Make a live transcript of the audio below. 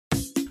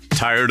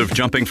Tired of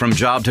jumping from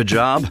job to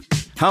job?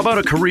 How about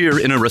a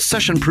career in a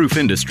recession-proof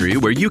industry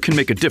where you can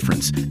make a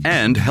difference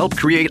and help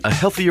create a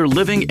healthier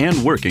living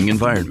and working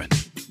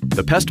environment?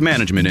 The pest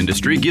management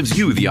industry gives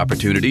you the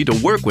opportunity to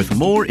work with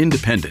more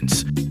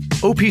independence.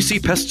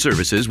 OPC Pest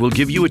Services will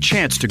give you a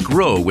chance to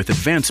grow with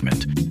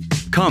advancement.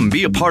 Come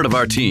be a part of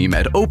our team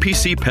at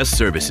OPC Pest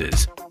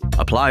Services.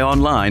 Apply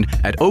online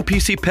at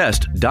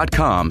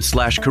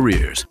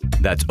opcpest.com/careers.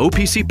 That's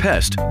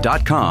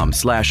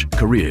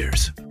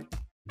opcpest.com/careers.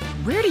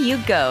 Where do you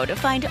go to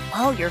find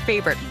all your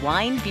favorite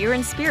wine, beer,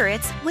 and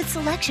spirits with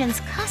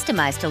selections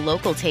customized to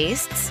local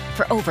tastes?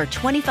 For over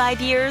 25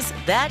 years,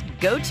 that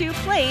go-to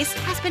place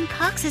has been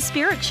Cox's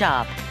Spirit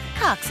Shop.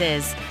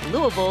 Cox's,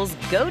 Louisville's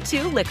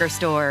go-to liquor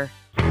store.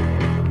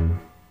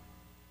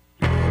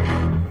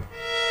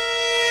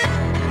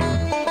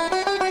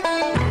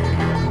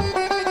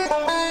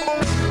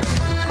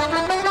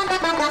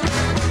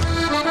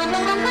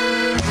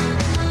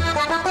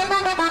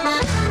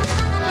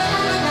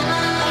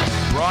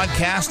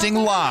 Broadcasting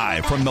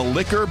live from the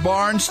Liquor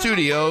Barn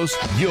Studios,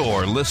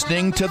 you're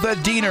listening to The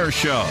Deener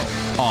Show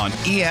on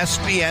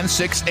ESPN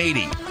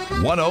 680,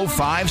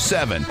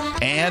 105.7,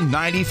 and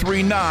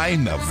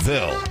 93.9 The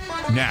Ville.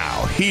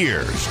 Now,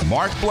 here's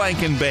Mark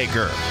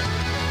Blankenbaker.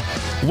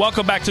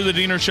 Welcome back to The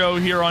Deener Show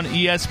here on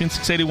ESPN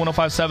 680,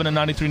 105.7, and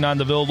 93.9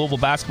 The Ville. Louisville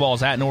basketball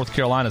is at North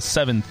Carolina,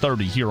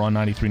 7:30 here on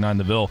 93.9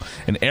 The Ville.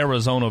 And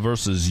Arizona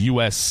versus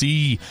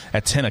USC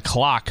at 10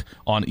 o'clock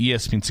on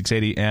ESPN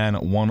 680 and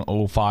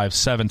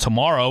 105.7.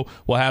 Tomorrow,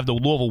 we'll have the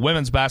Louisville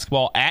women's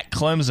basketball at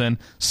Clemson,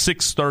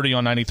 6:30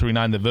 on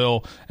 93.9 The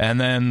Ville. And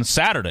then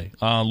Saturday,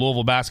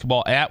 Louisville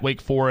basketball at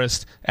Wake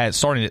Forest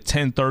starting at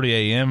 10:30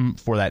 a.m.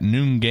 for that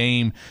noon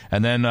game.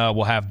 And then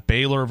we'll have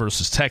Baylor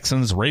versus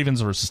Texans,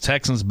 Ravens versus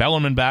Texans,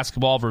 Bellarmine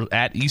basketball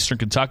at Eastern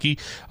Kentucky.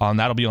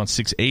 That'll be on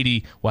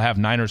 680. We'll have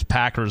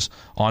Niners-Packers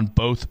on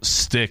both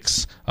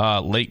sticks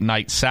late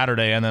night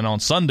Saturday. And then on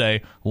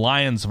Sunday,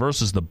 Lions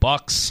versus the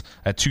Bucks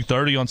at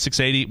 2:30 on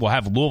 680. We'll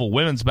have Louisville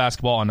women's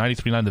basketball on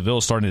 93.9 The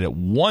Ville starting at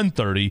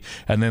 1:30.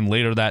 And then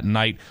later that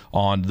night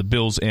on the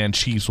Bills and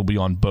Chiefs will be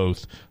on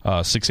both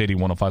 680,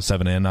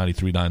 105.7, and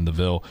 93.9 The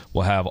Ville.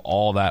 We'll have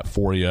all that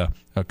for you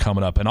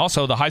coming up. And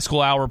also the high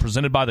school hour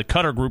presented by the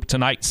Cutter Group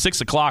tonight, 6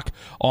 o'clock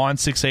on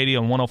 680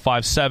 and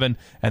 105.7,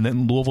 and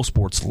then Louisville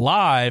Sports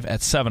Live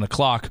at 7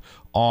 o'clock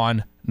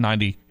on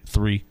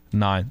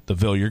 93.9 The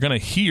Ville. You're going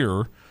to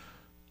hear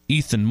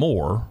Ethan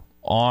Moore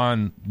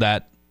on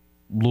that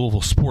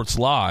Louisville Sports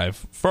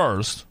Live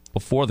first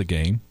before the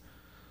game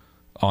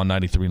on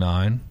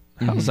 93.9.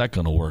 How's that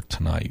going to work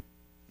tonight?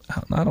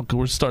 I don't.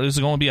 Is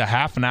it going to be a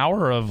half an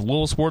hour of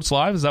Louisville Sports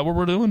Live? Is that what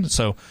we're doing?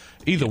 So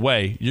either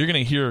way, you're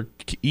going to hear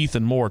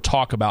Ethan Moore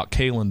talk about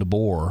Kalen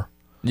DeBoer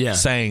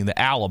saying that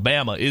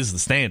Alabama is the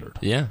standard.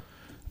 Yeah.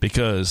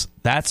 Because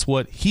that's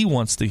what he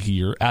wants to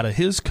hear out of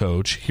his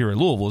coach here in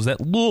Louisville, is that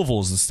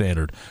Louisville is the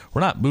standard.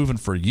 We're not moving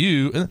for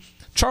you. And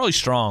Charlie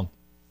Strong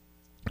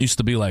used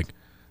to be like,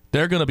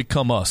 they're going to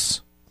become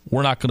us.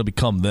 We're not going to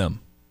become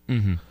them.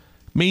 Mm-hmm.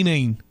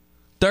 Meaning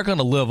they're going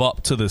to live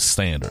up to this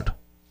standard.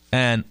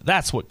 And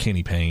that's what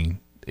Kenny Payne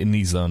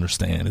needs to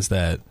understand, is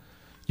that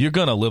you're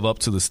going to live up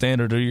to the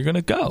standard or you're going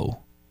to go.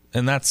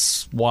 And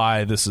that's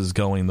why this is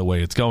going the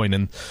way it's going.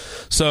 And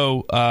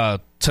so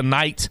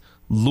tonight,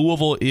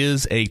 Louisville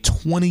is a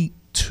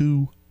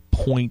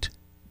 22-point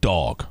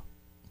dog.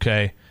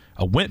 Okay?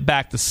 I went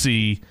back to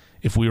see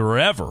if we were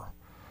ever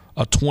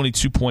a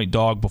 22-point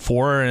dog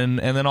before, and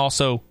then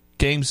also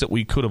games that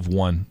we could have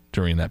won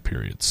during that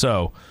period.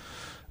 So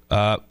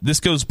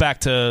this goes back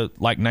to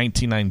like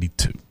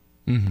 1992.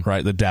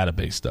 Right, the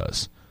database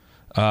does.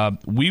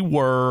 We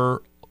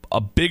were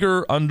a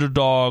bigger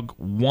underdog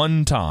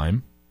one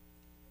time,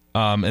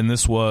 and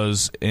this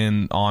was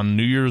on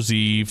New Year's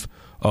Eve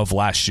of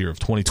last year, of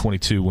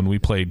 2022, when we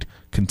played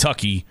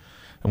Kentucky,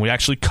 and we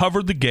actually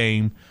covered the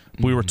game.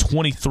 We were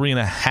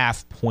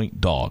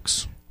 23.5-point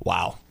dogs.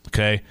 Wow.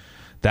 Okay,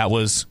 that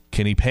was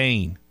Kenny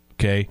Payne.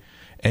 Okay,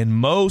 and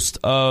most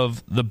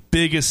of the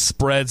biggest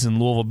spreads in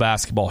Louisville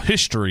basketball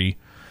history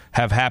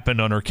have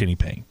happened under Kenny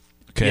Payne.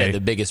 Okay. Yeah,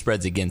 the biggest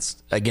spreads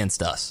against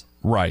us.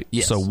 Right.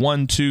 Yes. So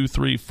 1, 2,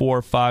 3,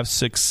 4, 5,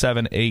 6,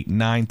 7, 8,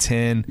 9,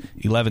 10,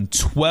 11,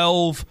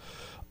 12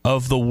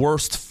 of the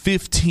worst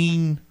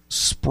 15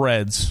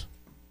 spreads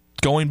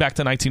going back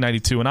to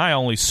 1992. And I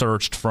only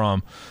searched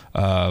from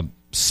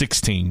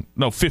 15.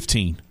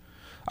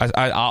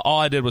 All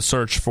I did was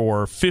search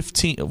for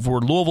 15. For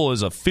Louisville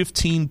is a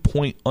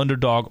 15-point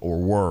underdog or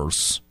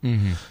worse.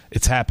 Mm-hmm.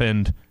 It's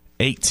happened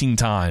 18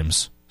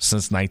 times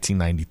since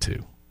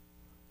 1992.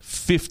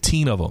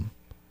 15 of them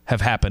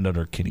have happened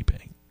under Kenny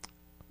Payne.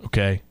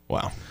 Okay?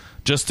 Wow.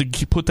 Just to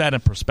put that in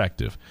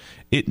perspective,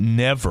 it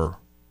never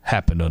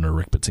happened under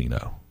Rick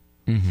Pitino.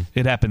 Mm-hmm.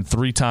 It happened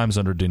 3 times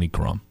under Denny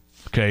Crum.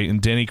 Okay? And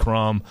Denny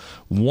Crum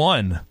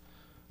won.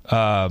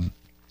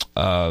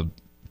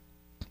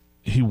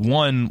 He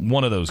won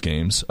one of those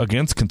games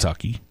against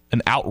Kentucky,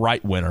 an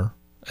outright winner,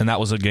 and that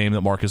was a game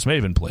that Marcus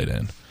Maven played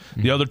in.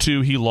 Mm-hmm. The other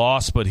 2 he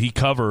lost, but he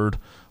covered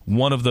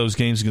one of those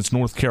games against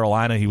North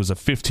Carolina, he was a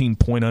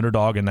 15-point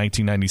underdog in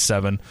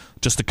 1997,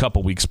 just a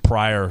couple weeks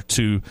prior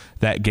to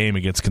that game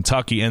against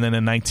Kentucky. And then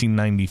in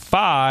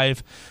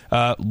 1995,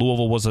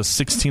 Louisville was a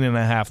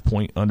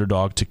 16.5-point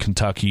underdog to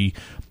Kentucky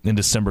in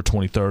December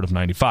 23rd of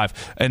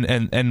 95.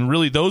 And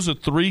really, those are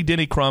three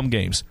Denny Crum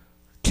games.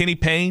 Kenny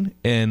Payne,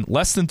 in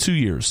less than 2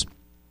 years,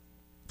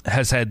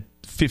 has had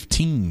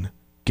 15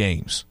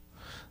 games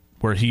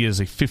where he is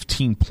a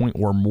 15-point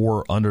or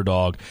more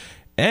underdog.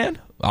 And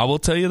I will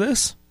tell you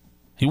this,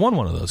 he won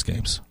one of those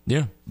games.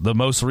 Yeah. The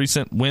most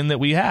recent win that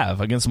we have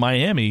against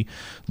Miami,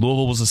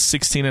 Louisville was a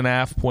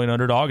 16.5-point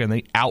underdog, and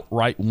they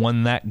outright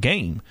won that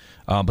game.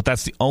 But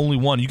that's the only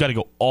one. You got to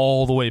go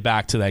all the way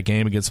back to that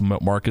game against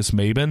Marcus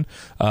Maben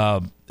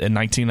in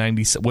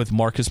 1990 with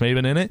Marcus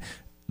Maben in it,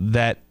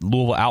 that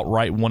Louisville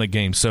outright won a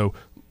game. So,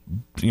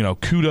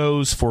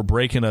 kudos for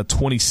breaking a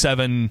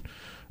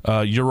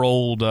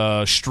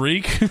 27-year-old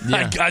streak,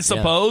 yeah, I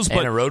suppose. Yeah.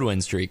 But and a road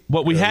win streak.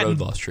 But we road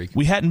loss streak.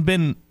 We hadn't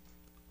been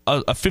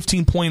a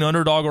 15-point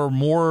underdog or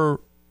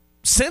more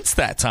since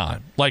that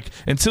time,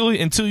 until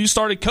you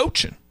started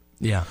coaching.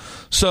 Yeah.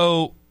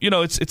 So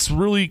it's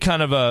really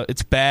kind of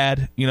it's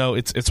bad.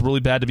 It's really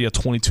bad to be a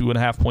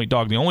 22.5-point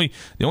dog. The only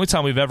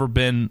time we've ever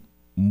been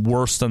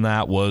worse than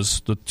that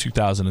was the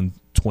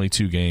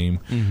 2022 game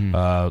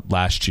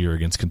last year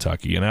against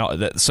Kentucky.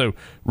 So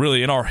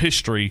really, in our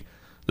history,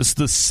 this is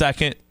the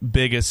second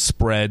biggest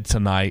spread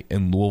tonight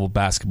in Louisville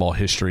basketball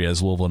history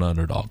as Louisville an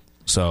underdog.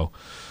 So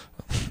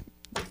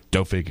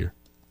go figure.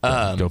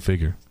 Go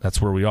figure.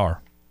 That's where we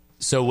are.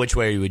 So which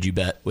way would you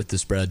bet with the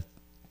spread?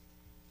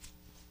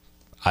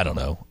 I don't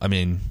know. I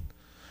mean,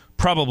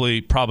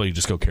 probably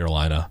just go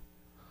Carolina.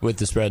 With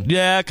the spread?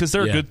 Yeah, because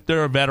they're good.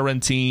 They're a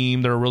veteran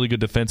team. They're a really good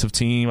defensive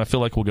team. I feel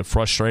like we'll get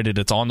frustrated.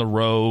 It's on the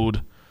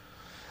road.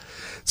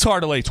 It's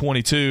hard to lay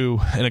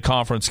 22 in a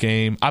conference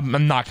game.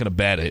 I'm not going to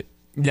bet it.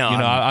 No,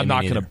 I'm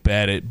not going to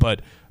bet it.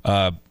 But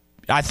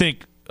I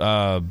think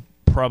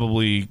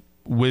probably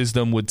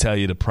wisdom would tell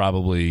you to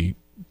probably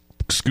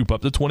scoop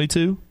up the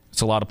 22.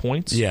 It's a lot of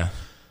points. Yeah.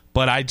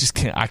 But I just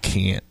can't. I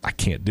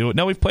can't do it.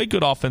 No, we've played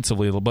good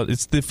offensively, but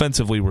it's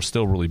defensively we're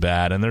still really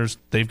bad. And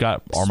they've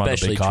got Armando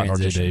Bacot,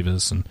 RJ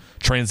Davis, and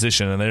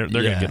transition, and they're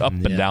going to get up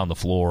and down the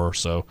floor.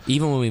 So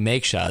even when we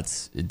make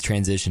shots,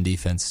 transition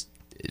defense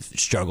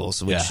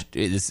struggles, which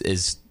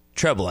is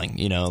troubling.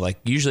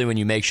 Usually when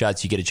you make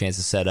shots, you get a chance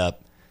to set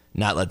up,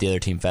 not let the other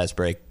team fast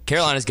break.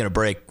 Carolina's going to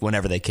break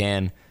whenever they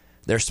can.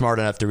 They're smart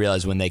enough to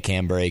realize when they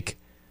can break.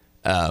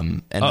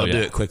 And they'll do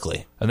it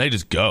quickly, and they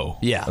just go.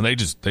 Yeah, and they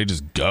just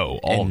go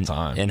all the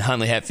time. And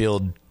Huntley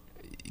Hatfield,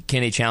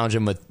 can he challenge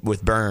him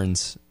with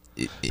Burns?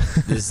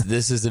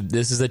 This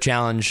is a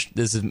challenge.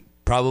 This is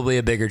probably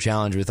a bigger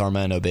challenge with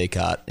Armando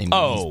Bacot.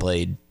 He's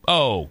played.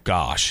 Oh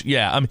gosh,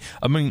 yeah.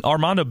 I mean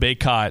Armando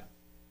Bacot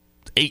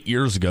 8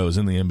 years ago is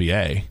in the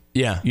NBA.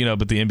 Yeah,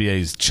 but the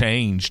NBA's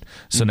changed.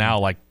 So now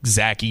like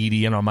Zach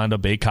Edey and Armando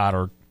Bacot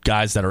are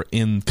guys that are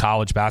in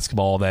college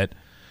basketball that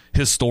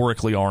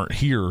historically aren't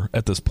here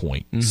at this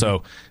point.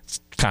 So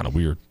it's kind of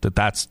weird that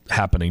that's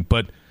happening.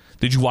 But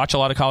did you watch a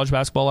lot of college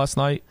basketball last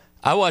night?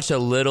 I watched a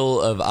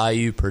little of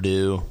IU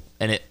Purdue,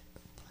 and you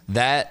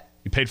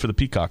paid for the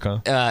Peacock,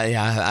 huh?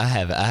 Yeah, I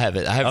have it. I have.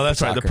 Oh, that's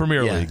right, the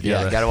Premier League.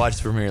 Yeah, got to watch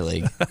the Premier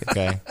League.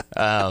 Okay,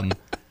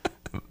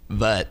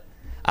 but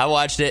I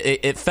watched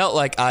it. It felt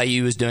like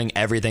IU was doing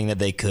everything that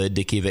they could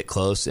to keep it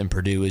close, and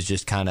Purdue was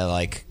just kind of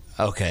like,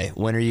 okay,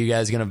 when are you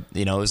guys gonna?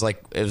 It was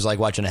like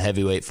watching a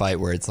heavyweight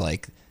fight where it's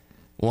like,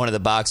 one of the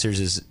boxers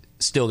is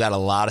still got a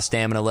lot of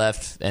stamina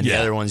left, and the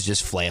other one's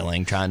just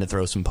flailing, trying to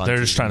throw some punches. They're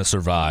just trying to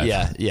survive.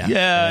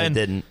 Yeah. And it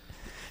didn't.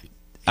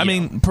 I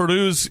mean,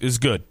 Purdue's is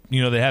good.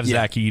 They have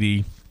Zach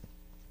Edey.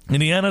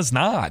 Indiana's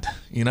not.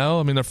 They're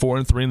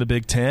 4-3 in the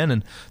Big Ten,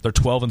 and they're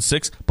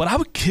 12-6. But I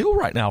would kill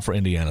right now for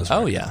Indiana's.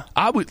 Oh yeah,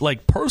 I would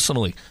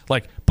personally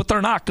but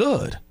they're not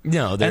good.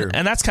 No,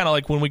 and that's kind of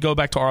like when we go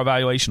back to our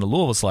evaluation of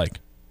Louisville.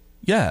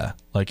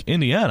 It's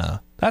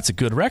Indiana. That's a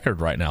good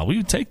record right now. We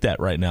would take that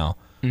right now.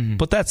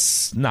 But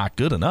that's not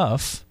good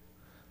enough.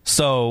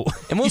 So,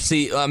 and we'll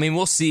see.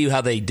 We'll see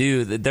how they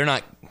do. They're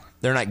not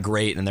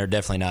great, and they're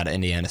definitely not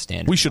Indiana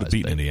standard. We should have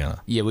beaten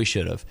Indiana. Yeah, we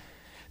should have.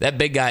 That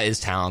big guy is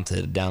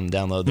talented. Down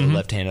low, the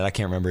left-handed. I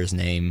can't remember his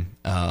name.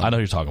 I know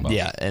who you're talking about.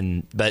 Yeah,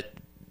 but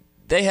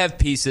they have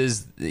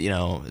pieces.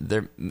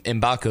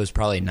 Mbako's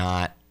probably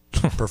not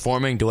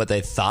performing to what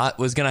they thought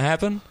was going to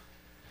happen.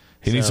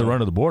 He needs to run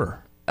to the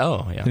border.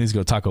 Oh, yeah. He needs to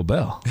go Taco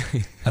Bell.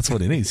 That's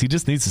what he needs. He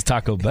just needs his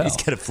Taco Bell. He's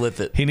got to flip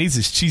it. He needs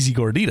his cheesy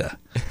gordita.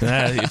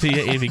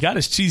 If he got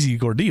his cheesy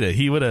gordita,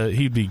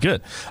 he'd be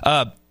good.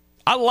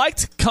 I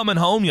liked coming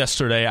home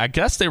yesterday. I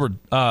guess they were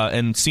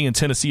and seeing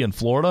Tennessee and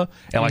Florida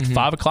at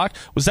 5 o'clock.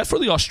 Was that for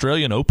the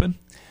Australian Open?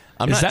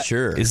 I'm not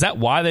sure. Is that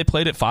why they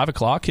played at 5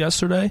 o'clock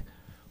yesterday?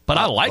 But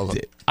I liked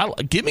it.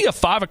 Give me a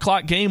 5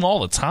 o'clock game all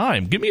the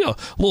time. Give me a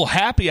little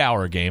happy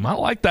hour game. I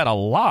like that a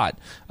lot.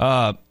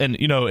 And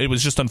it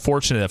was just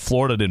unfortunate that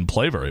Florida didn't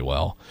play very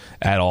well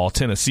at all.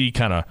 Tennessee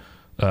it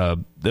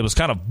was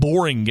kind of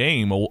boring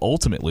game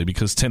ultimately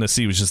because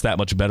Tennessee was just that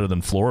much better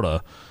than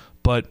Florida.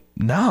 But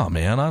no,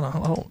 man, I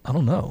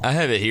don't know. I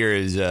have it here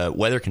as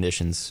weather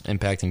conditions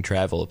impacting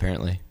travel,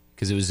 apparently.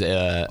 Because it was...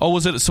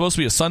 was it supposed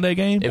to be a Sunday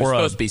game? It was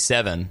supposed to be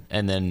 7,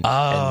 and then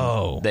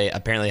and they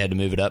apparently had to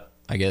move it up,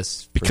 I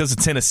guess. Because of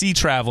Tennessee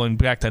traveling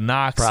back to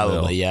Knoxville.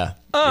 Probably, yeah.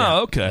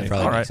 Oh, okay.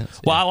 All right. Sense,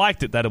 well, I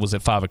liked it that it was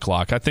at 5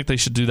 o'clock. I think they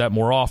should do that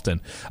more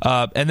often.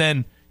 And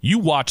then you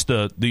watched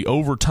the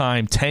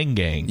overtime Tang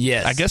game.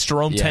 Yes. I guess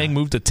Jerome Tang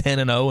moved to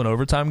 10-0 in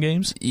overtime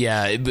games?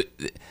 Yeah,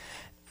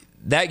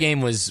 that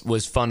game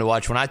was fun to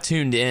watch. When I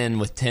tuned in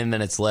with 10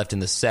 minutes left in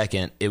the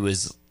second, it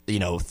was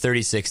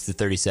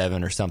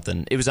 36-37 or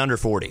something. It was under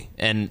 40,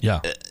 and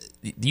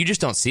you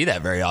just don't see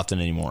that very often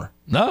anymore.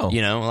 No,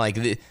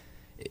 like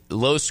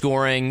low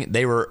scoring.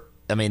 They were.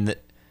 I mean,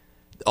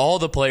 all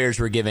the players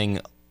were giving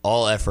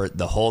all effort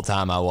the whole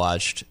time I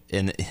watched,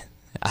 and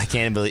I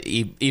can't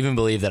even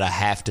believe that I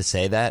have to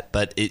say that,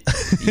 but it,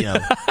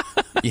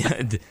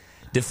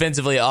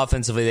 defensively,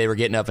 offensively, they were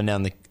getting up and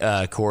down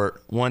the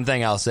court. One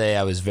thing I'll say,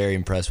 I was very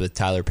impressed with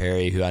Tyler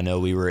Perry, who I know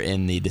we were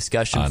in the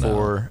discussion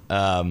for.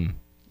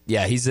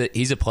 Yeah, he's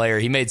a player.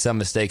 He made some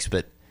mistakes,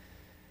 but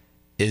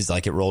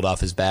it rolled off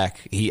his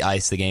back. He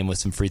iced the game with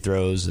some free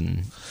throws,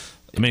 and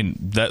I mean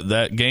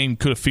that game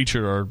could have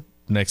featured our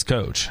next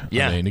coach.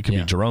 Yeah, I mean, it could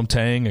be Jerome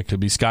Tang, it could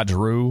be Scott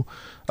Drew.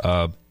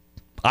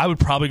 I would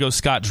probably go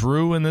Scott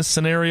Drew in this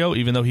scenario,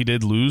 even though he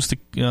did lose to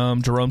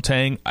Jerome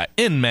Tang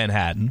in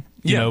Manhattan.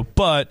 You know,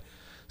 but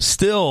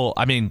still,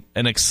 I mean,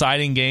 an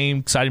exciting game,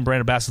 exciting brand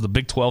of basketball. The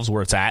Big 12's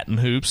where it's at in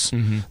hoops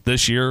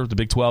this year. The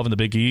Big 12 and the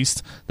Big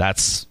East.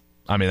 That's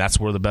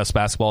where the best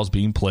basketball is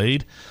being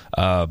played.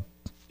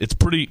 It's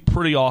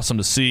pretty awesome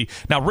to see.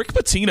 Now, Rick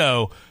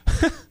Pitino,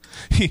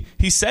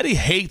 he said he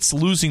hates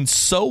losing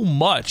so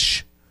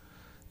much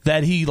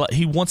that he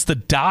wants to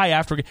die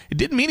after. It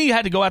didn't mean he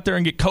had to go out there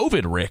and get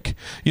COVID, Rick.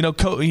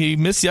 He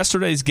missed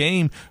yesterday's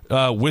game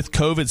with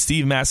COVID.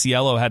 Steve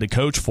Masiello had to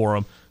coach for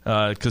him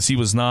because he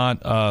was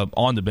not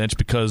on the bench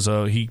because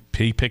he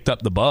picked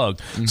up the bug.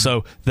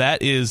 So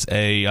that is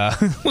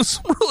was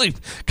really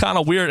kind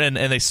of weird, and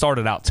they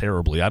started out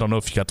terribly. I don't know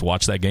if you got to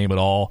watch that game at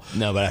all.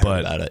 No, but I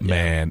heard about it.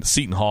 Man,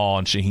 Seton Hall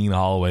and Shaheen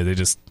Holloway, they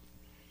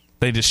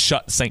just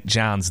shut St.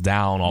 John's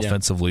down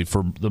offensively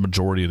for the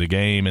majority of the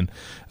game, and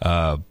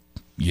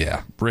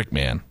Rick,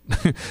 man.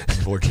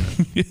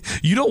 Unfortunately.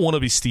 You don't want to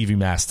be Stevie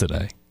Mass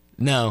today.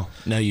 No,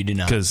 you do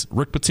not. Because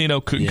Rick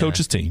Pitino couldn't coach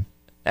his team.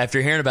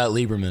 After hearing about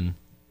Lieberman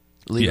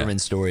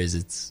stories,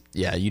 it's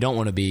you don't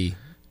want to be.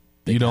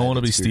 You don't want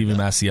to be Stevie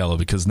Masiello,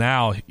 because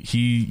now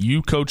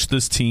you coached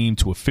this team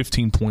to a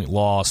 15-point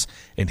loss,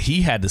 and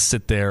he had to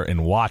sit there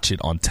and watch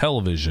it on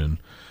television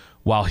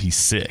while he's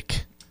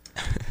sick.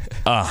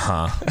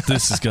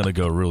 This is going to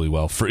go really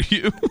well for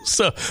you.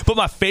 But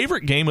my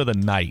favorite game of the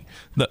night,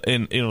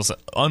 and it was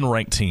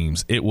unranked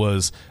teams. It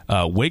was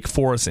Wake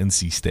Forest,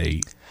 NC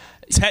State.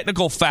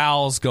 Technical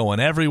fouls going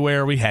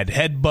everywhere. We had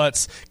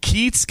headbutts.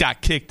 Keats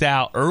got kicked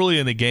out early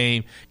in the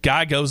game.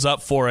 Guy goes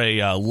up for a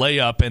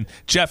layup, and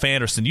Jeff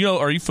Anderson.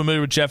 Are you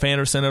familiar with Jeff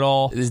Anderson at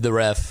all? This is the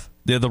ref.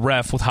 They're the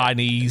ref with high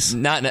knees.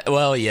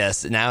 Well,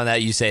 yes. Now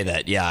that you say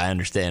that, I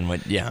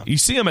understand. You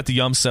see him at the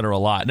Yum Center a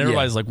lot, and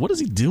everybody's like, "What is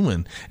he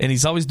doing?" And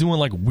he's always doing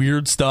like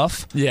weird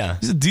stuff. Yeah,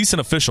 he's a decent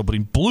official, but he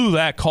blew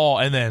that call,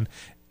 and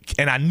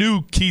I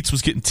knew Keats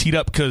was getting teed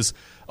up because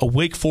a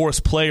Wake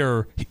Forest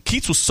player.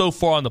 Keats was so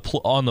far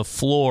on the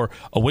floor,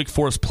 a Wake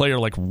Forest player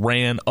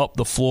ran up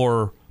the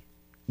floor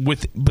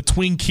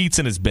between Keats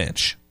and his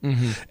bench.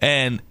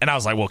 And I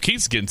was like, well,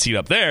 Keats is getting teed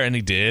up there, and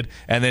he did.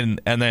 And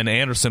then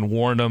Anderson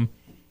warned him.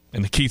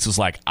 And the Keats was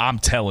like, I'm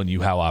telling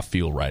you how I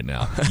feel right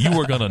now.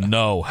 You are going to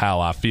know how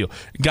I feel.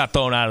 Got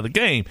thrown out of the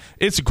game.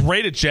 It's a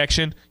great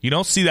ejection. You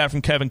don't see that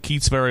from Kevin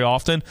Keats very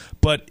often,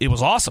 but it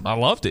was awesome. I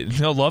loved it.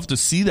 Love to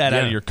see that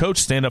out of your coach,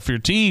 stand up for your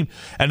team.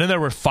 And then there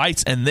were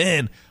fights. And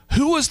then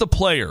who was the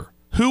player?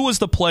 Who was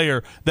the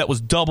player that was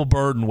double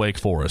burdened Wake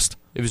Forest?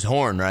 It was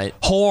Horn, right?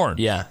 Horn.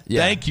 Yeah.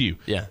 Thank you.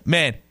 Yeah.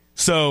 Man,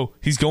 so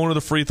he's going to the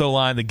free throw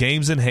line. The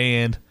game's in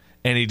hand.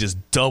 And he just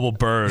double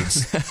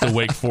birds the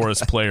Wake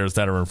Forest players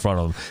that are in front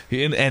of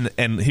him,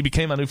 and he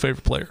became my new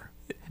favorite player.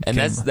 And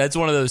that's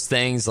one of those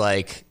things.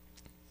 I guess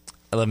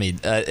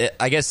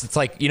it's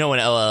like when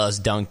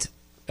LLS dunked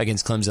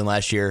against Clemson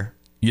last year.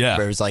 Yeah,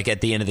 where it was at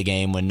the end of the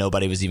game when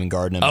nobody was even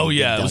guarding him. Oh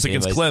yeah, it was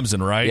against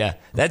Clemson, right? Yeah,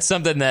 that's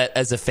something that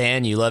as a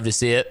fan you love to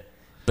see it.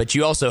 But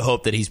you also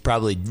hope that he's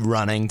probably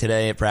running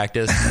today at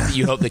practice.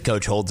 You hope the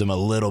coach holds him a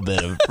little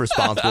bit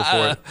responsible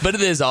for it. But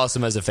it is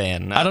awesome as a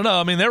fan. I don't know.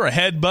 I mean, they were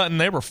headbutting.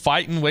 They were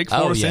fighting Wake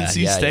Forest,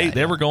 NC State.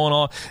 They were going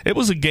on. It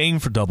was a game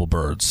for double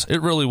birds.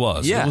 It really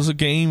was. Yeah. It was a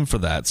game for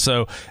that.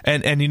 So,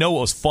 and you know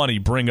what was funny?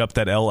 Bring up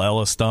that L.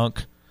 Ellis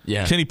dunk.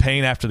 Yeah. Kenny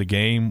Payne, after the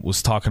game,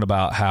 was talking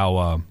about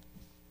how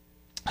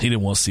he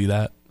didn't want to see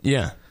that.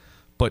 Yeah.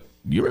 But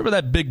you remember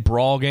that big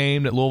brawl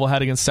game that Louisville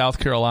had against South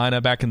Carolina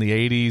back in the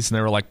 80s, and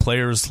there were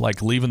players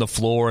leaving the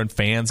floor and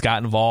fans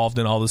got involved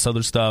and all this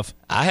other stuff?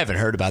 I haven't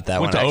heard about that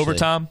Went one. To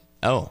overtime?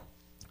 Oh.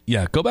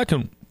 Yeah, go back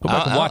and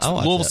watch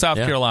Louisville, South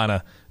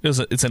Carolina.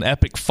 It's an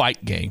epic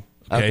fight game.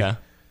 Okay?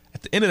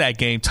 At the end of that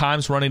game,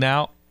 time's running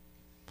out.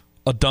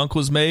 A dunk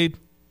was made.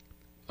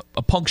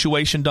 a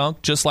punctuation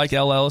dunk, just like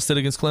L. Ellis did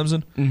against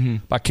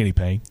Clemson, by Kenny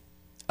Payne.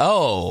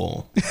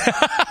 Oh.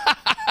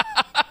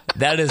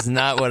 That is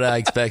not what I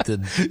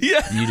expected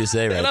you to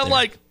say right there. And I'm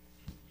like,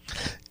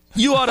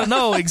 you ought to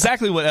know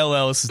exactly what L.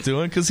 Ellis is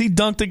doing because he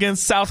dunked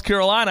against South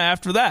Carolina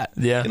after that.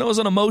 Yeah. It was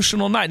an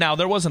emotional night. Now,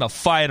 there wasn't a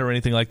fight or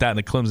anything like that in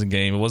the Clemson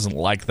game. It wasn't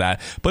like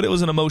that. But it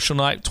was an emotional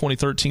night,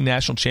 2013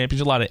 national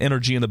championship, a lot of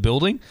energy in the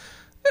building.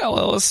 L.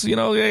 Ellis, they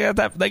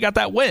got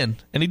that win,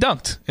 and he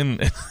dunked.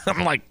 And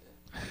I'm like,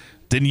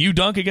 didn't you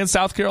dunk against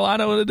South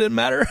Carolina when it didn't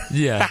matter?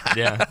 Yeah.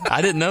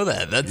 I didn't know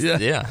that. That's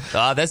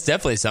that's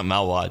definitely something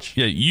I'll watch.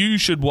 Yeah, you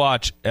should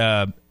watch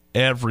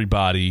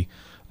everybody,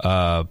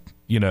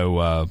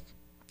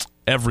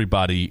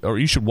 everybody, or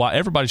you should watch.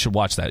 Everybody should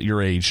watch that.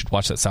 Your age should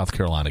watch that South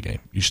Carolina game.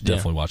 You should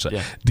definitely watch that.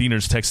 Yeah.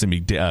 Deener's texting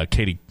me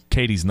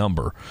Katie's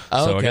number,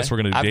 so I guess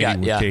we're going to do dating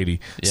with Katie.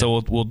 Yeah.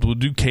 So we'll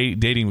do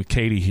dating with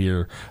Katie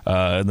here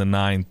in the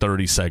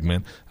 9:30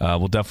 segment.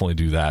 We'll definitely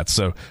do that.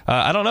 So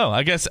I don't know.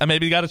 I guess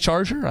maybe he got a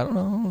charger. I don't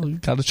know.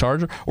 Got a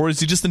charger, or is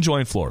he just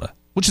enjoying Florida?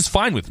 Which is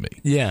fine with me.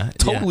 Yeah,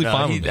 totally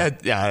fine with me.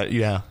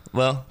 Yeah.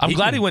 Well, I'm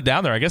glad he went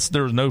down there. I guess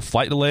there were no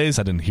flight delays.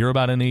 I didn't hear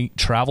about any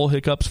travel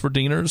hiccups for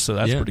Deeners, so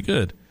that's pretty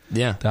good.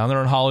 Yeah, down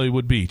there in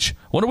Hollywood Beach.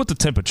 I wonder what the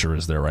temperature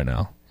is there right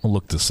now. I'll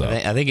look this up.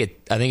 I think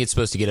it's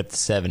supposed to get up to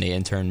 70.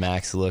 Intern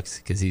Max looks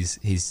because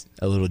he's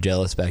a little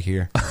jealous back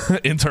here.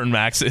 Intern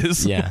Max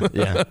is. Yeah.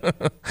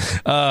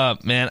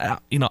 Man,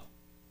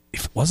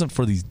 if it wasn't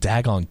for these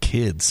daggone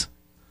kids,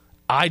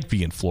 I'd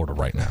be in Florida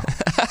right now.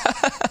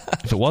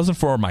 If it wasn't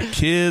for my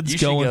kids you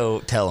should go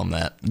tell them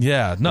that.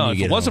 Yeah, no,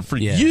 if it wasn't for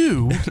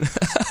you.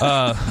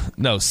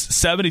 No,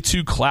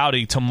 72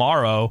 cloudy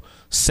tomorrow,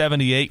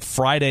 78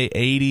 Friday,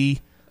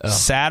 80.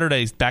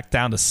 Saturday's back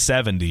down to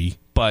 70.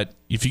 But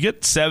if you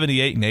get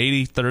 78 and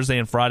 80 Thursday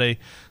and Friday,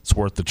 it's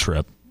worth the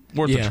trip.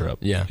 Worth the trip.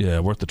 Yeah,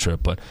 worth the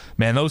trip. But,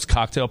 man, those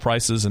cocktail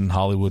prices in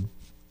Hollywood,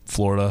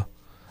 Florida,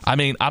 I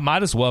mean, I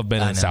might as well have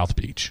been in South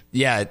Beach.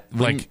 Yeah,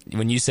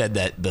 when you said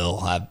that,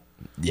 Bill,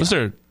 was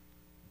there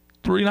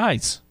 3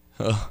 nights?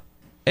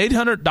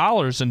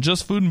 $800 in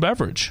just food and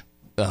beverage.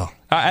 Oh.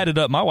 I added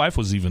up. My wife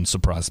was even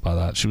surprised by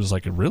that. She was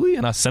like, really?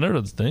 And I sent her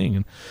the thing.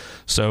 And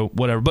so,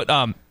 whatever. But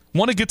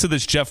want to get to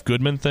this Jeff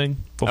Goodman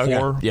thing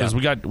before because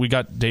we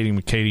got dating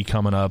with Katie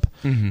coming up,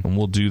 and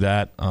we'll do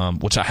that.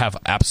 Which I have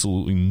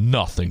absolutely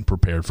nothing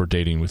prepared for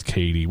dating with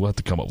Katie. We'll have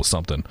to come up with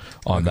something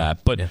on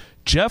that. But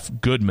Jeff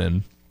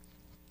Goodman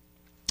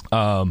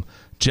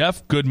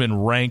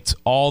ranked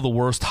all the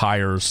worst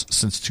hires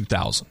since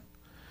 2000,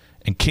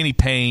 and Kenny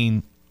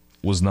Payne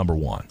was number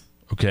 1.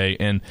 Okay,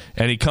 and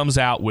he comes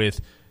out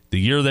with the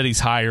year that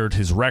he's hired,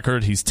 his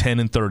record. He's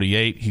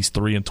 10-38. He's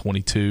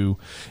 3-22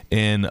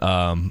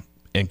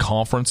 in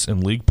conference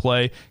and league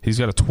play. He's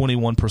got a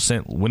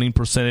 21% winning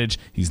percentage.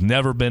 He's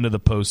never been to the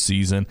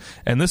postseason.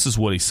 And this is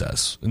what he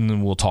says, and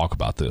then we'll talk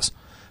about this.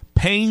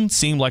 Payne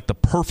seemed like the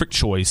perfect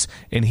choice,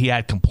 and he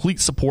had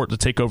complete support to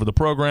take over the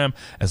program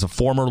as a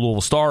former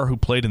Louisville Star who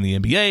played in the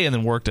NBA and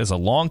then worked as a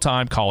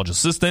longtime college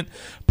assistant.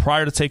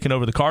 Prior to taking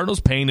over the Cardinals,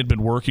 Payne had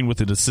been working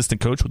with an assistant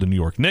coach with the New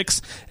York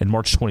Knicks. In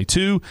March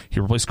 22, he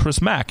replaced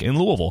Chris Mack in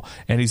Louisville,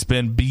 and he's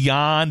been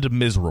beyond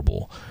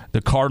miserable.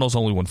 The Cardinals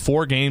only won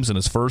 4 games in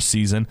his first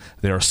season.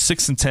 They are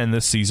 6-10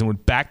 this season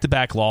with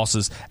back-to-back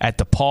losses at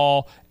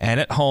DePaul and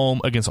at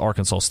home against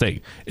Arkansas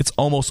State. It's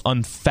almost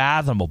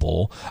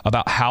unfathomable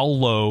about how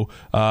low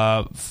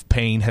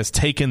Payne has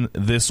taken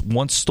this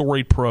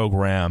once-storied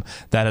program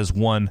that has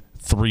won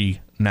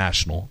 3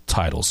 national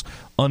titles.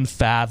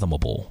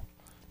 Unfathomable.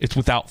 It's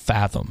without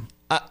fathom.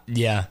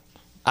 Yeah.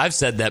 I've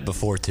said that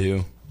before,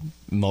 too,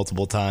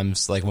 multiple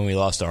times, like when we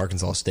lost to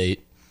Arkansas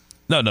State.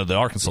 No, the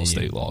Arkansas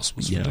State loss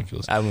was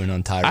ridiculous. I went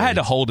on tirade. I had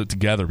to hold it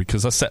together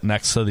because I sat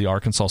next to the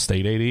Arkansas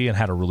State AD and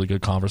had a really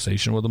good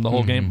conversation with him the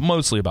whole game,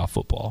 mostly about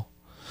football.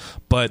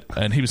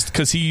 And he was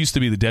because he used to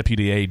be the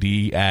deputy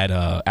AD at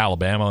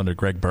Alabama under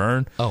Greg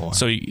Byrne. Oh, wow.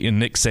 So and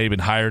Nick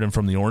Saban hired him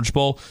from the Orange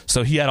Bowl.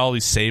 So he had all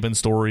these Saban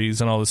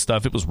stories and all this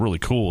stuff. It was really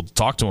cool to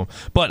talk to him.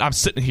 But I'm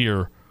sitting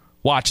here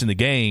watching the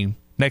game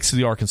next to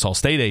the Arkansas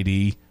State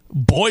AD,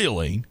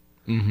 boiling.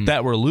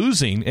 That we're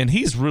losing, and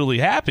he's really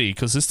happy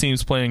because this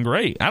team's playing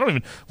great.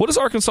 What has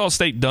Arkansas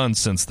State done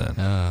since then?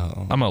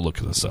 I'm going to look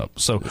this up.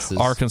 So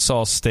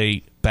Arkansas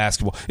State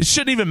basketball. It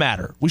shouldn't even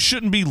matter. We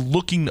shouldn't be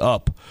looking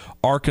up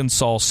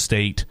Arkansas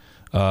State.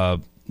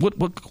 What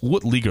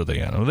league are they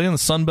in? Are they in the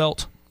Sun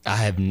Belt?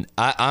 I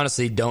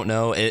honestly don't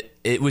know.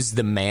 It was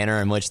the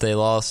manner in which they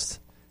lost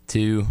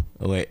to,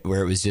 where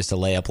it was just a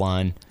layup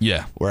line.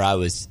 Yeah. Where I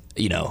was,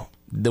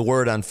 the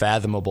word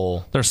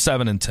unfathomable. They're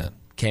 7-10.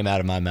 Came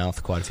out of my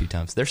mouth quite a few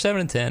times. They're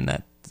 7-10.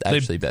 That's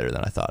actually better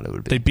than I thought it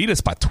would be. They beat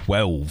us by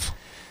 12.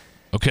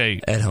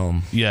 Okay. At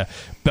home. Yeah.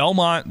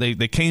 Belmont, they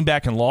came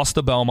back and lost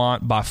to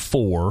Belmont by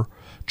 4.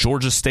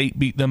 Georgia State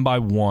beat them by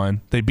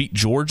 1. They beat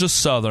Georgia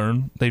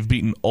Southern. They've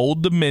beaten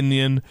Old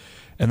Dominion,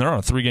 and they're on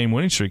a 3-game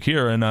winning streak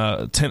here. And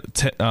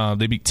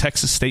they beat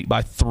Texas State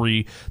by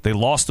 3. They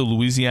lost to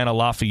Louisiana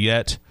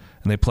Lafayette,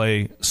 and they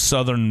play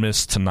Southern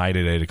Miss tonight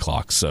at 8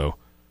 o'clock. So,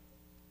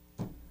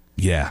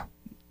 yeah.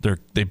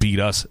 they beat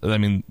us. I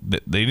mean,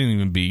 they didn't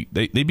even beat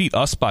they beat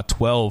us by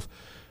 12.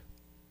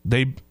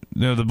 The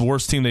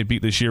worst team they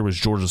beat this year was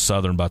Georgia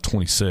Southern by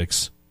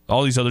 26.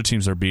 All these other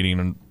teams they're beating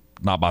are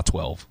not by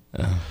 12.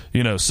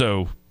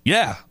 So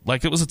yeah,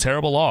 like it was a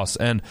terrible loss.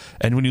 And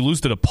when you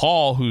lose to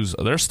DePaul,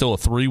 they're still a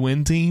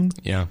 3-win team.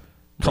 Yeah.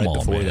 Come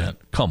on, man.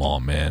 Come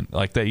on, man.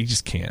 Like that, you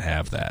just can't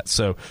have that.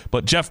 So,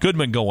 but Jeff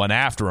Goodman going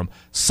after him.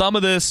 Some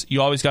of this,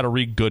 you always got to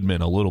read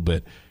Goodman a little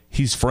bit.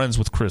 He's friends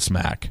with Chris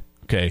Mack.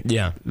 Okay.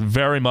 Yeah.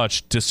 Very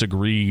much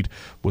disagreed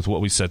with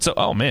what we said. So,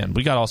 oh man,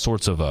 we got all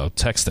sorts of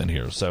text in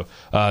here. So,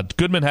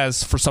 Goodman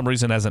for some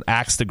reason, has an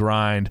axe to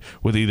grind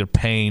with either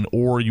Payne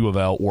or U of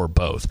L or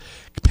both.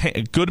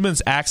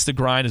 Goodman's axe to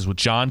grind is with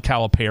John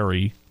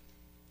Calipari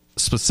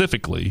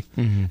specifically,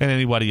 and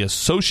anybody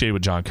associated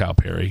with John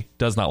Calipari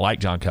does not like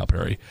John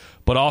Calipari,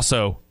 but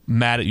also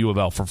mad at U of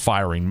L for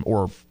firing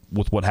or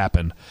with what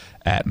happened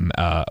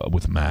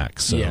with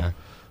Max. So,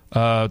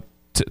 yeah.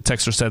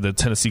 Texter said the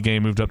Tennessee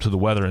game moved up to the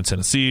weather in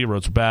Tennessee.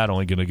 Roads were bad,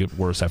 only going to get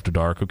worse after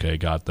dark. Okay,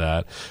 got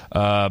that.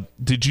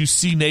 Did you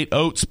see Nate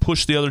Oates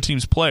push the other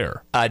team's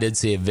player? I did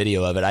see a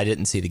video of it. I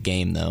didn't see the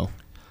game, though.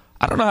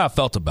 I don't know how I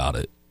felt about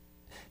it.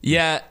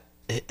 Yeah,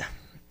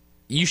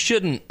 you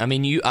shouldn't. I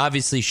mean, you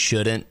obviously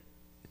shouldn't,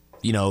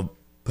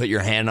 put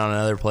your hand on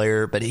another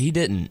player, but he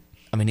didn't.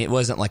 I mean, it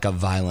wasn't like a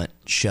violent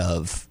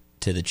shove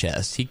to the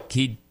chest.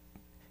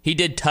 He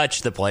did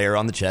touch the player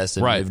on the chest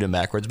and moved him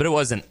backwards, but it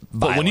wasn't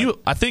violent. But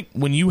I think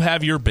when you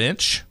have your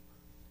bench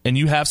and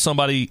you have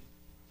somebody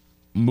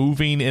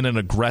moving in an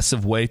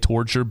aggressive way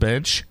towards your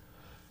bench,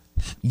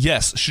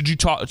 yes, should you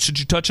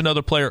touch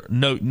another player?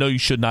 No, you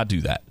should not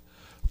do that.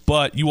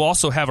 But you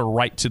also have a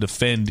right to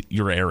defend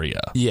your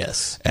area.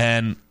 Yes.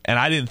 And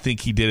I didn't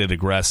think he did it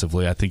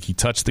aggressively. I think he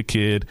touched the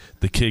kid.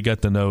 The kid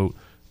got the note,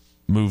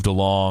 moved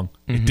along.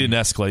 It didn't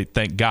escalate,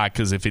 thank God,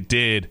 because if it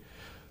did,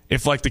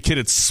 if like the kid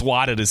had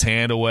swatted his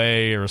hand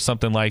away or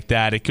something like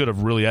that, it could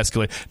have really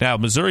escalated. Now,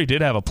 Missouri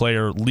did have a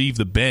player leave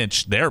their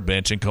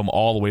bench, and come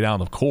all the way down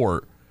the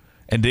court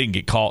and didn't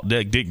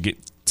get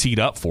teed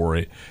up for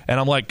it. And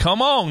I'm like,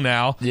 come on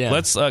now. Yeah.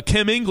 Let's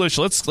Kim English,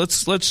 let's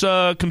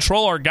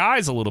control our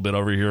guys a little bit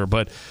over here.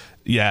 But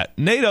yeah,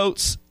 Nate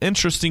Oates,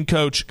 interesting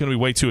coach, going to be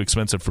way too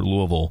expensive for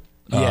Louisville.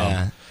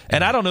 Yeah.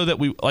 And I don't know that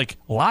we like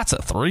lots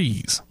of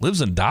threes,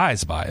 lives and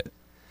dies by it.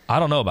 I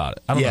don't know about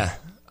it. I don't know.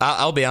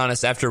 I'll be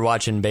honest, after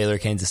watching Baylor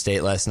Kansas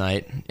State last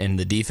night and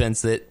the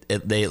defense that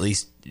they at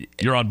least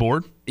you're on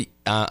board.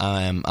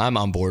 I'm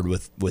on board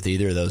with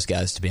either of those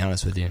guys, to be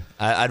honest with you.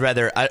 I'd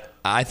rather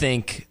I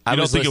think I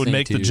don't think it would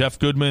make the Jeff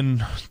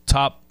Goodman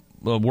top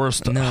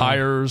worst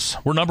hires.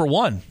 We're number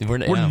one.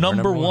 We're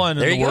number one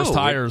in the worst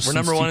hires. We're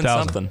number one in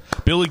something.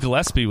 Billy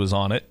Gillespie was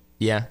on it.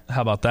 Yeah.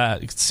 How about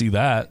that? You could see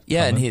that.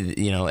 Yeah, and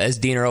he, as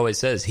Deener always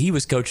says, he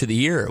was coach of the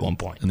year at one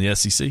point in the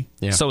SEC.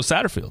 Yeah. So was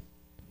Satterfield.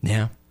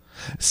 Yeah.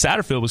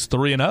 Satterfield was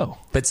 3-0.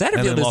 But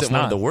Satterfield isn't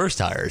one of the worst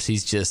hires.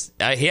 He's just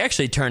he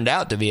actually turned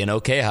out to be an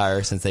okay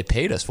hire since they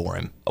paid us for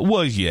him.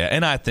 Well, yeah,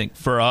 and I think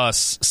for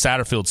us,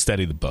 Satterfield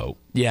steadied the boat.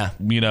 Yeah.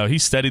 He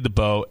steadied the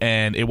boat,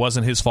 and it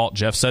wasn't his fault.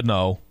 Jeff said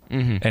no,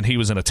 and he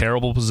was in a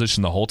terrible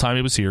position the whole time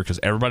he was here because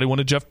everybody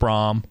wanted Jeff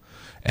Brom,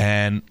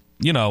 and,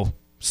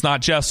 it's not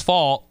Jeff's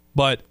fault,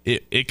 but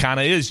it kind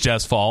of is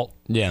Jeff's fault,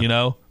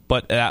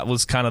 But that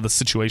was kind of the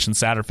situation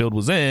Satterfield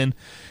was in,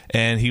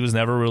 and he was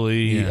never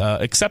really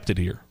accepted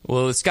here.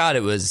 Well, with Scott,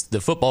 it was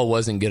the football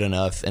wasn't good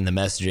enough, and the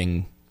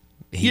messaging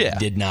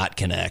did not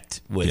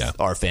connect with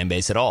our fan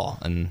base at all.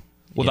 And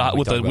with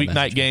the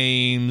weeknight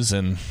games,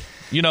 and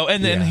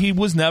then he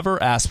was never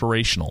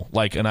aspirational.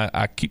 Like, and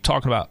I keep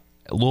talking about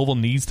Louisville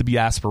needs to be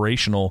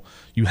aspirational.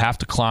 You have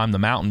to climb the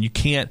mountain. You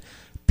can't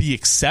be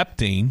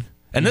accepting.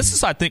 And this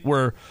is, I think,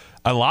 where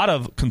a lot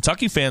of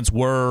Kentucky fans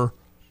were.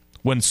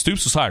 When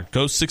Stoops was hired,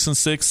 go 6-6,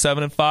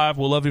 7-5,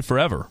 we'll love you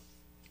forever.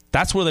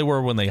 That's where they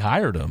were when they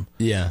hired him.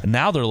 Yeah. And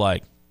now they're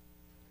like,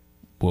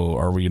 well,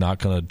 are we not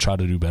going to try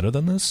to do better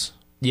than this?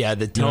 Yeah,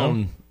 the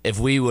tone, if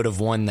we would have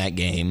won that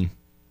game,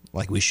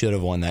 like we should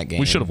have won that game.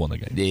 We should have won the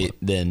game.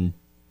 Then,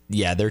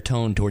 their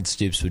tone towards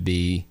Stoops would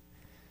be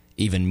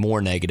even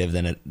more negative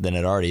than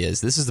it already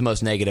is. This is the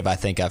most negative I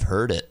think I've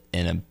heard it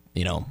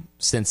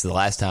since the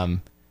last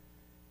time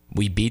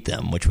we beat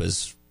them, which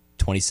was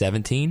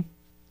 2017.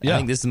 I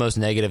think this is the most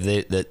negative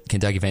that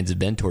Kentucky fans have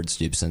been towards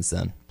Stoops since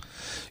then.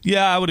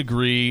 Yeah, I would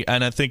agree,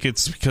 and I think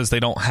it's because they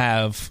don't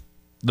have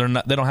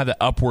that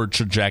upward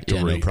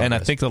trajectory, no, and I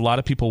think that a lot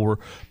of people were.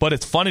 But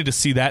it's funny to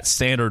see that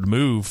standard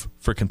move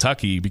for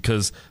Kentucky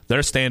because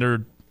their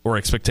standard or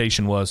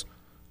expectation was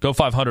go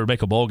 500,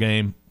 make a bowl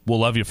game, we'll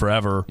love you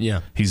forever. Yeah,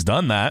 he's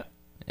done that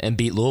and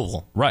beat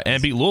Louisville, right?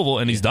 And beat Louisville,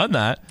 and he's done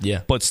that.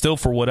 Yeah, but still,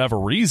 for whatever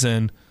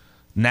reason,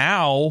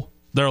 now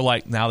they're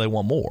like they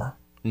want more.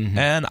 Mm-hmm.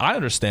 And I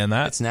understand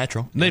that. It's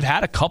natural. They've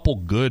had a couple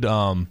good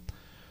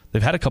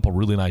they've had a couple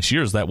really nice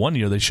years. That one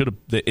year they should have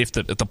if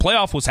the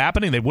playoff was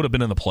happening, they would have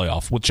been in the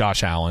playoff with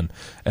Josh Allen,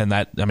 and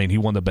he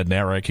won the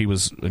Bednarik. He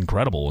was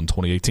incredible in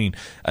 2018.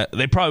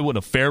 They probably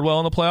wouldn't have fared well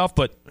in the playoff,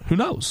 but who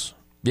knows?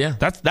 Yeah.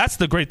 That's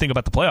the great thing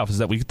about the playoff is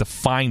that we get to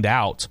find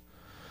out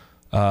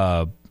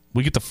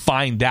we get to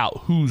find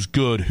out who's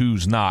good,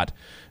 who's not,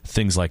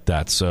 things like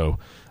that. So,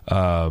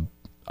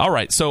 all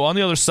right, so on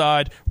the other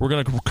side, we're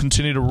going to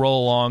continue to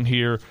roll along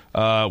here.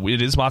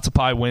 It is Matzo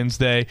Pie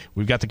Wednesday.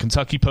 We've got the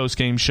Kentucky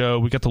postgame show.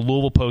 We've got the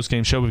Louisville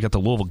postgame show. We've got the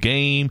Louisville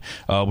game.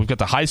 We've got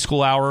the high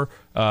school hour.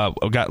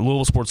 We've got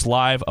Louisville Sports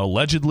Live,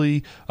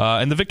 allegedly,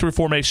 and the Victory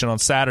Formation on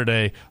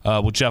Saturday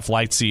with Jeff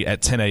Lightsey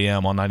at 10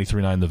 a.m. on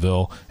 93.9 The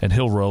Ville, and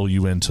he'll roll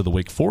you into the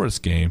Wake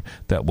Forest game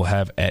that we'll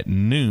have at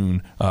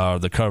noon,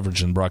 the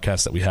coverage and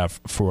broadcast that we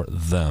have for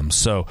them.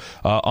 So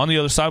on the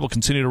other side, we'll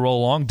continue to roll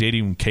along,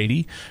 dating with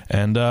Katie,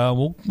 and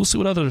we'll see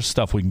what other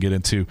stuff we can get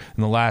into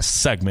in the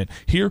last segment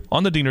here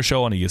on the Deener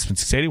Show on ESPN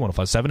 680,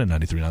 105.7, and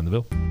 93.9 The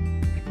Ville.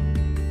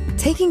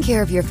 Taking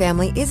care of your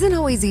family isn't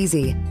always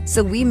easy,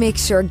 so we make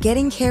sure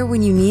getting care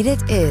when you need it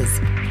is.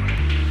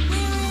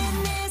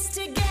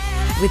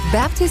 With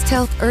Baptist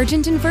Health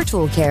Urgent and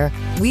Virtual Care,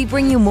 we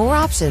bring you more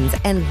options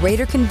and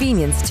greater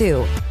convenience,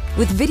 too.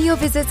 With video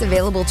visits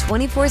available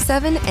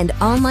 24/7 and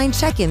online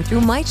check-in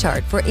through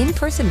MyChart for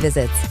in-person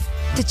visits.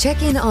 To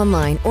check in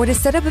online or to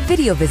set up a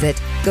video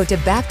visit, go to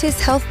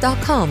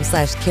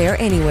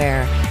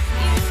baptisthealth.com/careanywhere.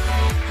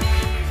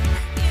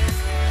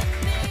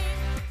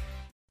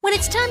 When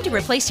it's time to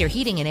replace your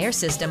heating and air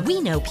system, we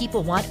know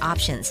people want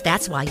options.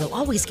 That's why you'll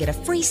always get a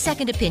free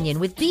second opinion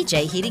with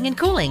BJ Heating and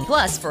Cooling.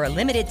 Plus, for a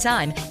limited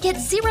time, get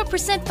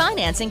 0%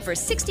 financing for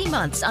 60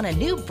 months on a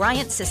new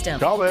Bryant system.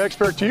 Call the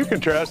experts you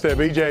can trust at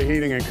BJ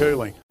Heating and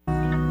Cooling.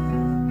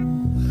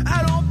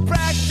 I don't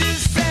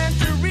practice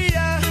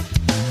Santeria.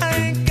 I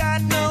ain't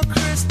got no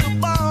crystal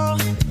ball.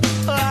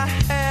 I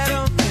had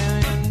 $1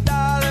 million,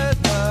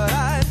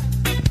 but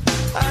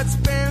I'd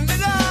spend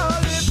it all.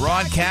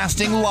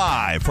 Broadcasting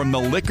live from the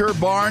Liquor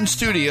Barn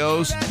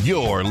Studios,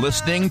 you're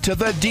listening to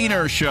The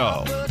Deener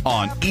Show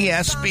on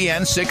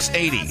ESPN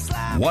 680,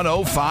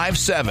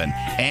 105.7,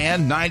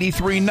 and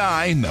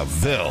 93.9 The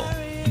Ville.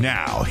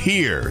 Now,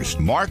 here's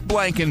Mark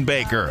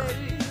Blankenbaker.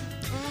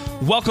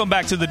 Welcome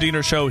back to the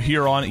Deener Show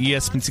here on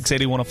ESPN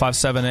 680,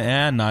 105.7,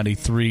 and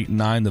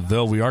 93.9 The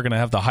Ville. We are going to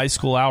have the high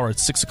school hour at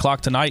 6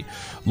 o'clock tonight.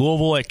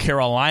 Louisville at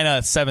Carolina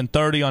at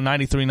 7:30 on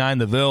 93.9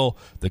 The Ville.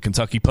 The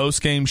Kentucky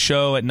postgame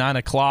show at 9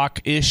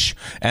 o'clock-ish.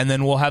 And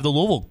then we'll have the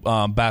Louisville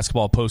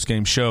basketball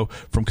postgame show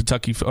from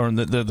Kentucky, or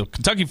the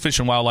Kentucky Fish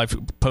and Wildlife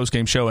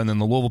postgame show, and then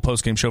the Louisville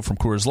postgame show from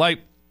Coors Light.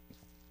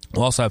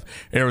 We'll also have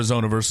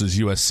Arizona versus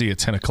USC at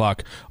 10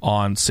 o'clock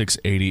on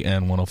 680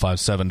 and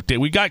 105.7.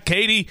 We got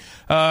Katie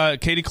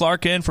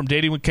Clark in from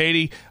Dating with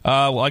Katie,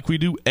 like we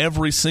do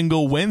every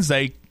single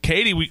Wednesday.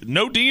 Katie,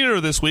 no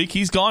Deener this week.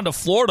 He's gone to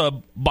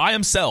Florida by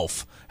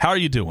himself. How are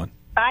you doing?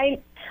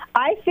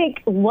 I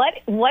think, what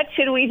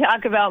should we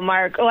talk about,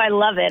 Mark? Oh, I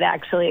love it,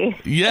 actually.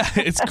 Yeah,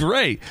 it's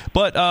great.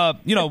 But,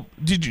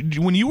 did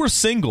you, when you were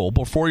single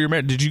before you were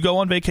married, did you go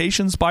on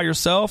vacations by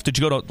yourself? Did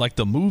you go to, like,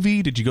 the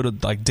movie? Did you go to,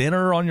 like,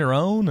 dinner on your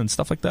own and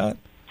stuff like that?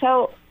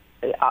 So,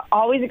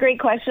 always a great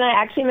question.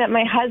 I actually met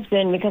my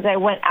husband because I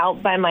went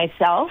out by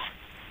myself.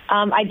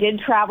 I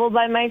did travel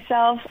by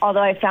myself, although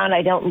I found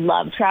I don't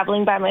love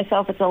traveling by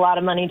myself. It's a lot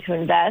of money to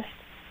invest.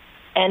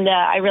 And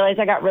I realized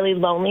I got really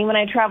lonely when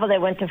I traveled. I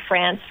went to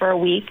France for a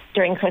week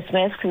during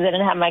Christmas because I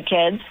didn't have my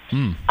kids.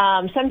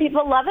 Some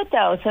people love it,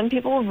 though. Some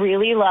people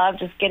really love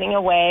just getting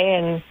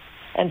away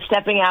and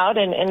stepping out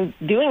and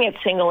doing it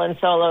single and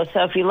solo.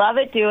 So if you love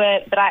it, do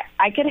it. But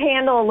I could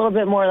handle a little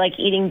bit more like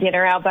eating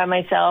dinner out by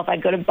myself.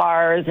 I'd go to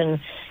bars and,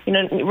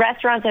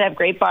 restaurants that have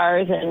great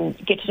bars and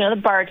get to know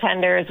the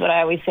bartenders, what I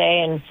always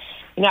say. And,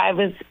 I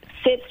was...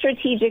 Sit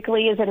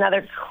strategically is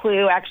another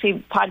clue.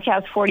 Actually,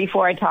 podcast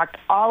 44, I talked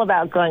all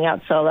about going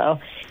out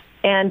solo.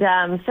 And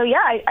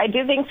I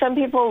do think some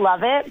people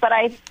love it, but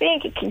I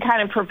think it can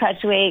kind of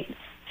perpetuate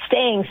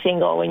staying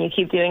single when you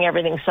keep doing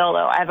everything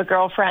solo. I have a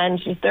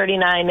girlfriend. She's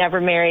 39,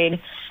 never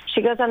married.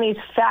 She goes on these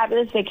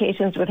fabulous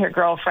vacations with her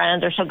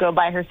girlfriends, or she'll go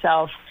by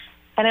herself.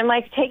 And I'm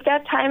like, take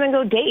that time and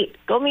go date.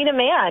 Go meet a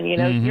man.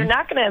 You're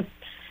not going to...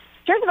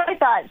 Here's what I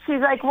thought. She's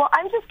like, well,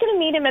 I'm just going to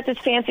meet him at this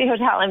fancy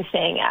hotel I'm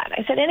staying at.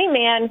 I said, any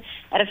man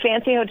at a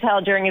fancy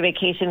hotel during a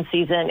vacation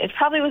season, it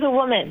probably was a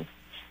woman.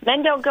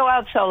 Men don't go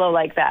out solo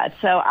like that.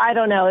 So I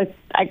don't know.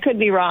 I could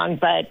be wrong.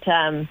 But,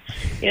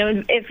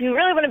 if you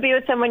really want to be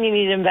with someone, you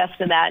need to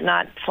invest in that,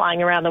 not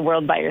flying around the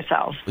world by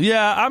yourself.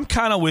 Yeah, I'm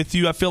kind of with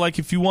you. I feel like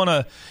if you're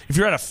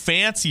at a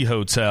fancy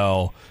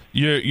hotel,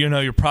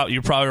 you're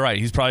probably right.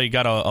 He's probably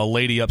got a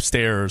lady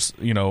upstairs,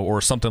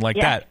 or something like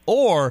that.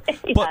 Or,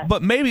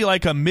 but maybe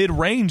like a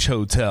mid-range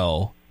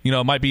hotel.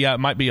 It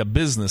might be a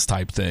business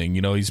type thing.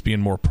 He's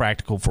being more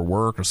practical for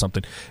work or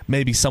something.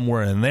 Maybe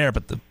somewhere in there.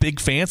 But the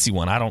big fancy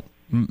one, I don't.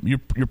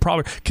 You're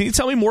probably. Can you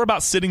tell me more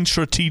about sitting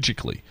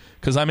strategically?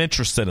 Because I'm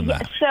interested in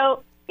that.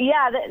 So.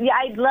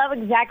 I love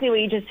exactly what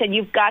you just said.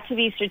 You've got to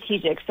be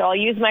strategic. So I'll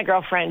use my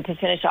girlfriend to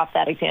finish off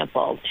that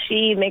example.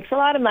 She makes a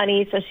lot of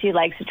money, so she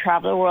likes to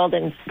travel the world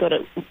and go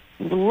to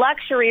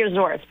luxury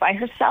resorts by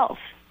herself.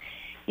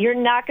 You're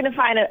not going to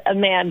find a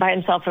man by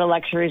himself at a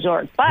luxury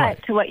resort. But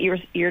right. To what your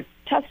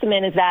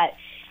testament is that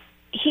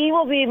he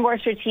will be more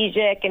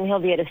strategic, and he'll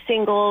be at a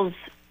singles,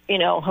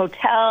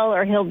 hotel,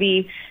 or he'll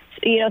be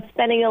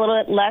spending a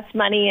little bit less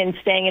money and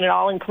staying in an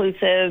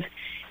all-inclusive.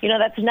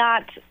 That's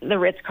not the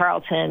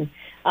Ritz-Carlton.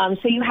 So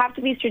you have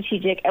to be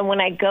strategic. And when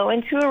I go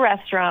into a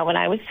restaurant, when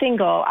I was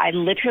single, I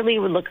literally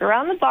would look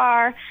around the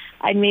bar.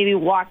 I'd maybe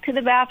walk to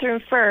the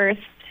bathroom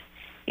first.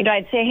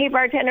 I'd say, hey,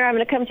 bartender, I'm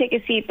going to come take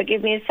a seat, but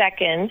give me a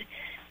second.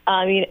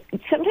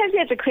 Sometimes you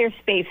have to clear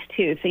space,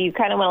 too. So you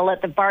kind of want to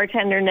let the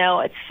bartender know.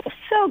 It's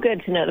so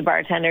good to know the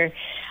bartender.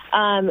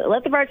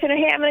 Let the bartender,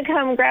 hey, I'm going to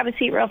come grab a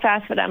seat real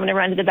fast, but I'm going to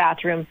run to the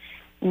bathroom.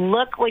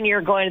 Look when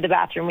you're going to the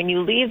bathroom. When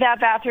you leave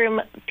that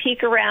bathroom,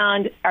 peek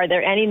around. Are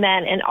there any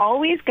men? And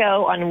always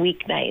go on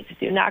weeknights.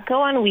 Do not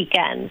go on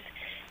weekends.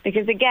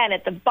 Because, again,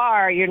 at the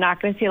bar, you're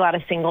not going to see a lot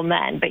of single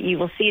men, but you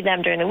will see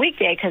them during the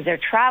weekday because they're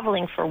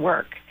traveling for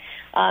work.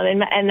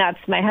 And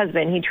that's my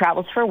husband. He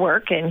travels for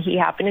work, and he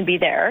happened to be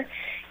there.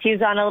 He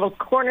was on a little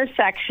corner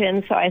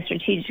section, so I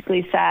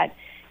strategically sat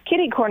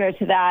kitty corner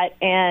to that,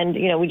 and,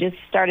 we just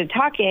started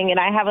talking, and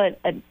I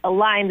have a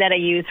line that I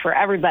use for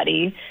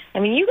everybody. I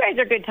mean, you guys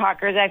are good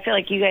talkers. I feel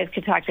like you guys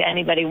could talk to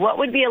anybody. What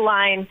would be a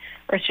line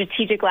or a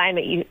strategic line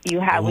that you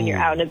have when you're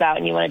out and about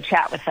and you want to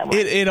chat with someone?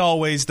 It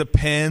always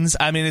depends.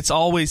 I mean, it's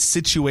always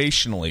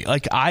situationally.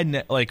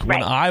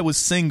 When I was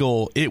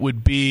single, it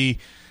would be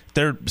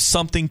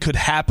something could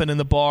happen in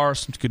the bar,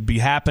 something could be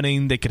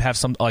happening. They could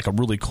have a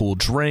really cool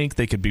drink.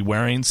 They could be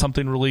wearing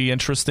something really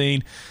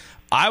interesting.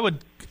 I would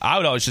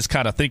always just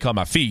kind of think on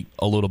my feet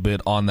a little bit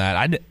on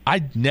that.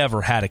 I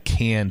never had a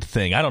canned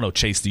thing. I don't know,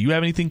 Chase, do you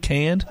have anything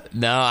canned?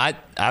 No,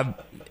 I've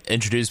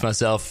introduced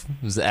myself,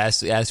 was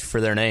asked for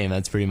their name.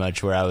 That's pretty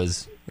much where I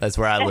was. That's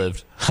where I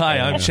lived. Hi,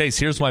 I'm Chase.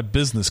 Here's my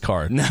business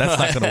card. No. That's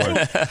not going to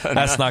work.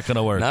 That's not going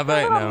to work. Not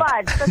by,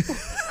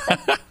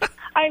 no.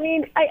 I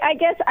mean, I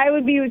guess I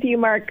would be with you,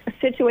 Mark,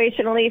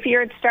 situationally. If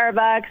you're at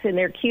Starbucks and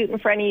they're cute in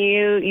front of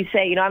you, you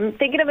say, I'm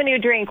thinking of a new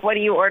drink. What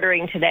are you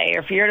ordering today? Or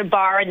if you're at a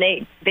bar and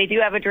they do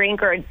have a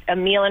drink or a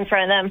meal in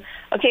front of them,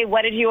 okay,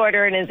 what did you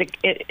order and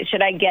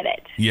should I get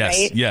it? Yes,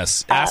 right?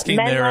 Yes. Asking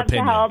their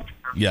opinion. To help.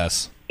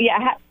 Yes.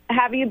 Yeah.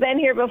 Have you been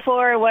here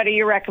before? What are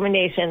your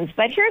recommendations?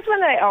 But here's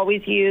one that I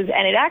always use,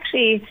 and it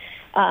actually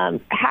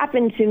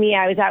happened to me.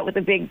 I was out with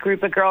a big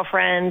group of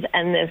girlfriends,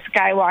 and this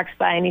guy walks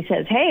by and he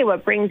says, hey,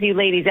 what brings you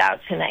ladies out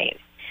tonight?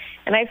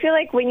 And I feel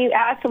like when you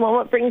ask someone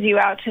what brings you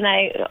out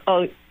tonight,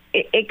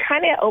 it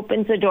kind of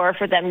opens the door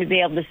for them to be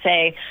able to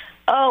say,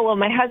 oh, well,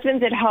 my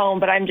husband's at home,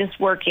 but I'm just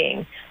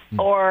working.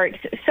 Or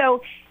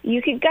so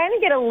you can kind of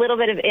get a little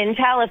bit of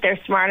intel if they're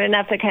smart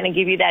enough to kind of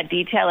give you that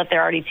detail if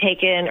they're already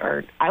taken,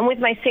 or I'm with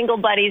my single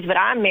buddies, but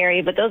I'm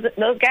married, but those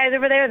guys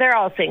over there, they're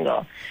all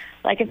single.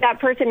 Like, if that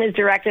person is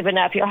directive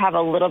enough, you'll have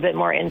a little bit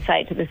more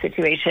insight to the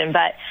situation.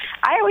 But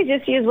I always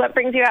just use what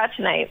brings you out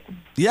tonight.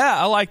 Yeah,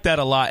 I like that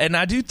a lot. And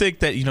I do think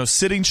that,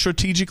 sitting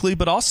strategically,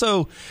 but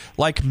also,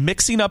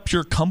 mixing up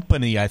your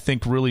company, I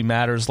think really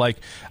matters. Like,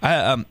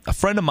 a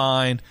friend of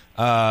mine,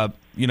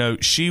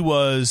 she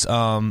was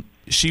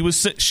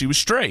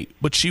straight,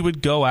 but she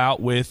would go out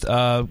with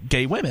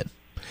gay women.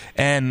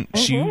 And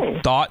she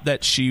thought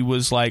that she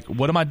was like,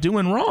 what am I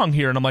doing wrong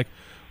here? And I'm like,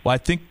 well, I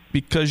think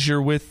because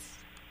you're with,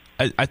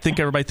 I think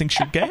everybody thinks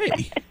you're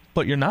gay,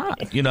 but you're not,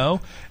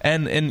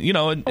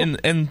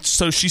 and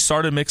so she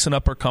started mixing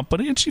up her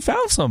company and she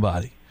found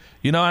somebody,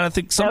 and I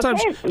think sometimes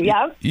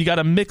you got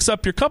to mix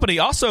up your company.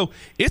 Also,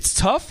 it's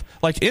tough.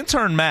 Like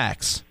intern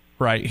Max,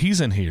 right? He's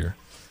in here.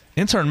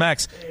 Intern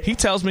Max, he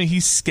tells me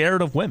he's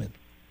scared of women.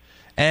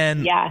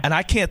 And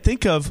I can't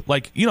think of I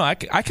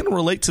can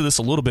relate to this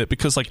a little bit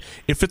because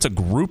if it's a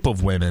group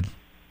of women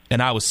and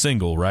I was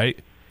single, right?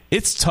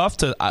 It's tough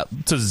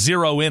to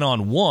zero in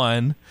on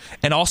one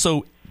and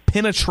also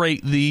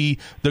penetrate the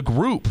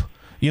group,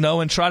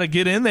 and try to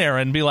get in there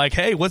and be like,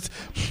 hey,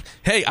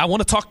 I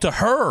want to talk to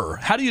her.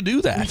 How do you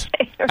do that?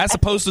 Right. As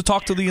opposed to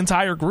talk to the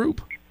entire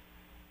group.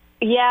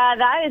 Yeah,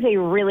 that is a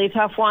really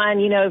tough one.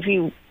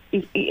 That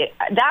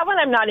one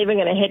I'm not even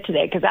going to hit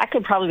today because that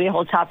could probably be a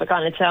whole topic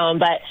on its own.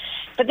 But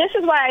this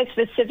is why I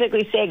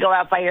specifically say go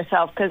out by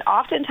yourself, because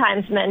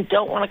oftentimes men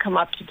don't want to come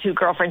up to two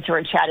girlfriends who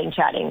are chatting,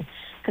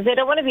 because they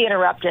don't want to be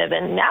interruptive.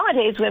 And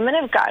nowadays, women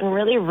have gotten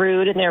really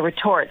rude in their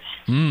retorts.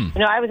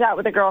 I was out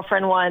with a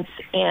girlfriend once,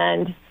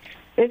 and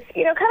this,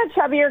 kind of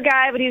chubbier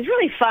guy, but he's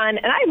really fun.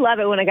 And I love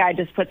it when a guy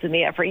just puts in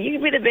the effort. You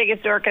can be the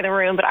biggest dork in the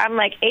room, but I'm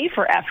like, A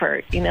for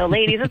effort.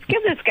 Ladies, let's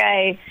give this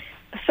guy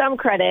some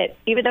credit,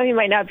 even though he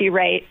might not be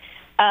right.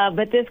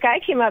 But this guy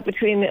came up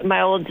between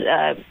my old,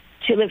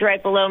 she lived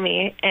right below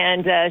me,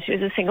 and she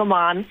was a single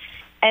mom.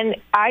 And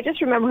I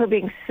just remember her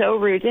being so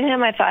rude to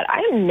him. I thought,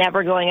 I'm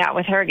never going out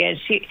with her again.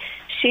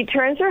 She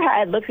turns her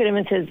head, looks at him,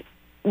 and says,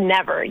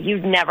 never.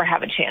 You'd never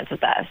have a chance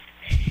with us.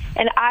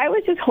 And I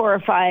was just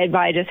horrified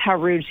by just how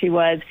rude she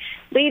was.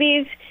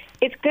 Ladies,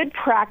 it's good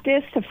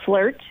practice to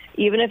flirt,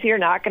 even if you're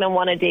not going to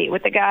want to date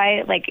with the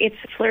guy.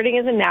 Flirting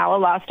is now a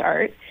lost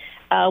art.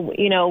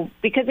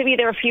 Because of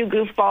either a few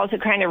goofballs who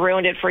kind of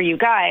ruined it for you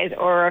guys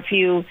or a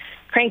few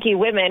cranky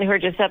women who are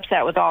just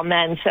upset with all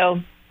men. So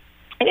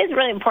it is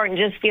really important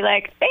to just be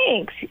like,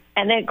 thanks,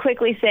 and then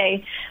quickly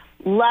say,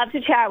 love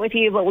to chat with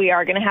you, but we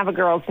are going to have a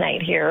girls'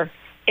 night here.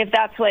 if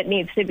that's what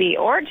needs to be,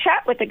 or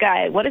chat with the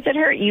guy. What does it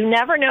hurt? You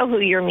never know who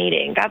you're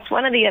meeting. That's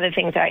one of the other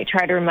things I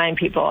try to remind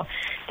people.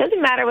 It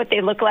doesn't matter what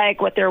they look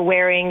like, what they're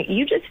wearing.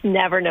 You just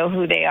never know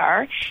who they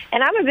are.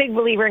 And I'm a big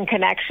believer in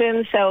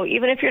connections. So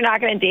even if you're not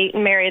going to date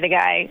and marry the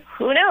guy,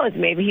 who knows?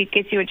 Maybe he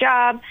gets you a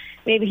job.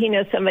 Maybe he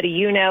knows somebody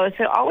you know.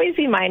 So always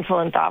be mindful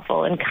and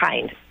thoughtful and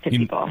kind to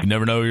people. You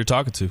never know who you're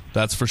talking to.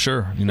 That's for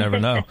sure. You never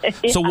know.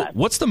 Yeah. So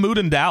what's the mood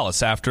in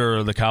Dallas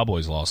after the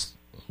Cowboys lost?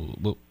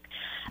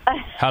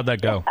 How'd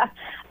that go?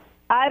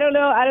 I don't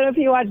know. I don't know if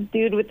you watch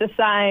Dude with the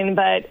Sign,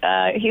 but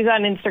he's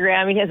on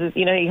Instagram. He has,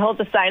 he holds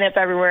a sign up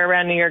everywhere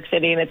around New York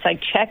City, and it's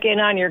like, check in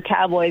on your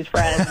Cowboys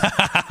friends.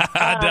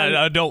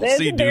 I don't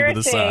see Dude with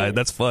the Sign.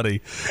 That's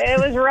funny. It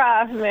was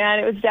rough, man.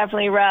 It was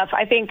definitely rough.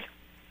 I think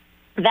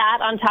that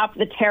on top of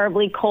the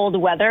terribly cold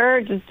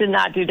weather just did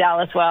not do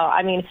Dallas well.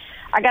 I mean,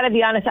 I got to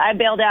be honest, I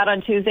bailed out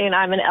on Tuesday, and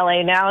I'm in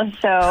LA now,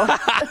 so.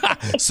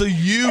 So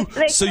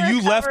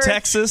you left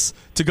Texas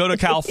to go to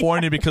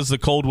California because of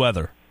the cold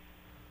weather?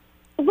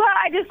 Well,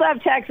 I just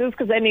left Texas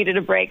because I needed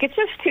a break. It's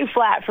just too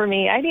flat for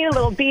me. I need a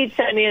little beach.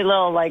 I need a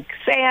little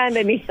sand.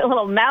 I need a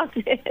little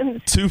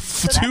mountains. Too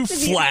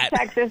flat.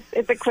 Texas,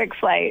 it's a quick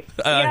flight.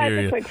 It's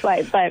a quick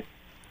flight, but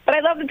I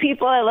love the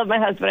people. I love my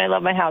husband. I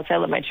love my house. I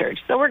love my church.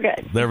 So we're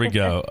good. There we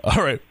go.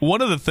 All right.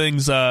 One of the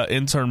things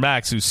intern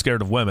Max, who's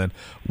scared of women,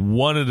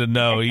 wanted to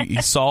know.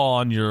 He saw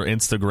on your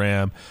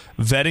Instagram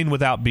vetting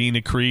without being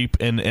a creep,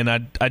 and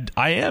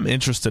I am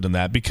interested in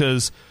that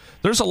because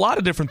there's a lot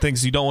of different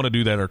things you don't want to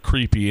do that are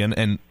creepy,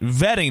 and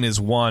vetting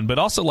is one, but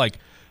also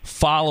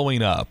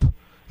following up,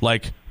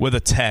 with a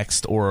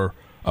text or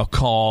a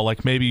call.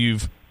 Maybe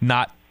you've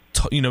not,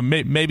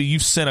 maybe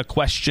you've sent a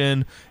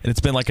question and it's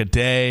been a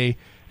day,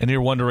 and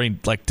you're wondering,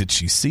 did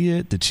she see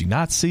it? Did she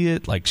not see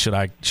it? Should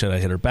I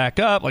hit her back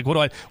up?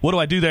 What do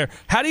I do there?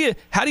 How do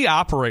you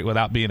operate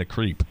without being a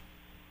creep?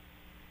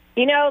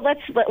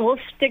 We'll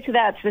stick to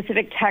that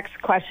specific text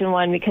question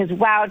one because,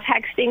 wow,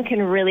 texting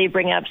can really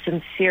bring up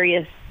some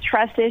serious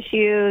trust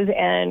issues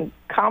and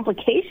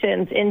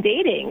complications in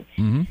dating.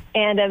 Mm-hmm.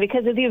 And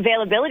because of the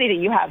availability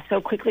that you have so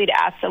quickly to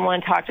ask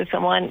someone, talk to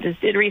someone. This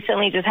did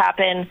recently just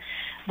happen.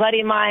 A buddy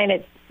of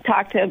mine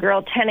talked to a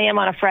girl 10 a.m.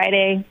 on a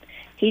Friday.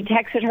 He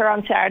texted her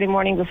on Saturday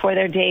morning before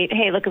their date,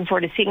 hey, looking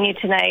forward to seeing you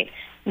tonight.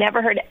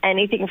 Never heard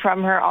anything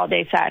from her all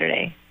day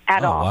Saturday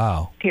at all.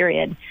 Wow.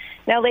 Period.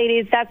 Now,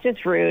 ladies, that's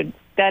just rude.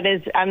 That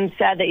is, I'm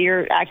sad that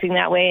you're acting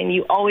that way, and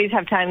you always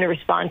have time to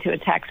respond to a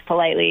text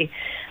politely.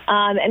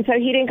 And so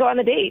he didn't go on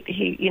the date.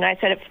 I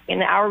said,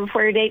 an hour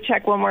before your date,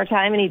 check one more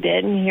time, and he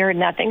did, and he heard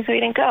nothing, so he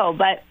didn't go.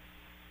 But,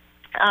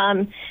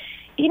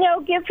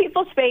 give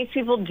people space.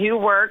 People do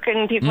work,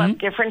 and people have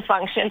different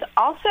functions.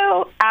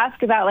 Also,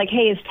 ask about,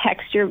 hey, is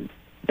text your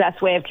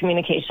best way of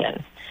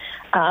communication?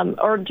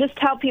 Or just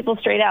tell people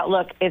straight out,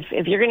 look,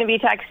 if you're going to be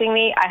texting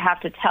me, I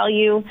have to tell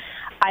you,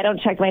 I don't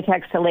check my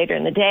text till later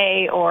in the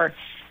day, or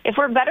if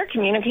we're better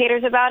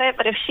communicators about it,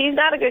 but if she's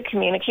not a good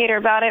communicator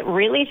about it,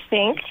 really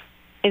think,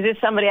 is this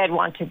somebody I'd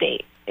want to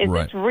date? Is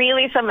this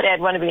really somebody I'd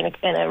want to be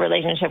in a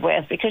relationship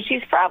with? Because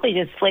she's probably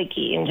just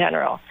flaky in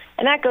general.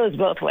 And that goes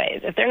both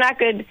ways. If they're not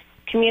good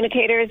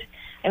communicators,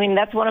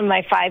 that's one of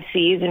my 5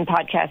 C's in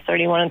podcast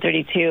 31 and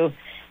 32.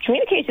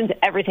 Communication's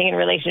everything in a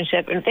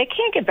relationship. And if they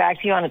can't get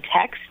back to you on a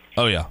text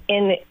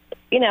in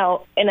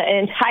an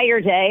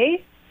entire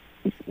day,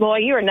 well,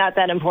 you are not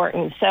that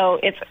important. So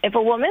if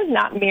a woman's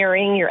not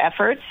mirroring your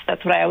efforts,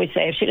 that's what I always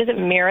say. If she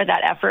doesn't mirror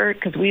that effort,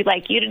 because we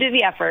like you to do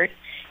the effort,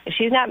 if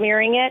she's not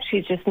mirroring it,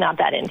 she's just not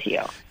that into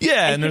you.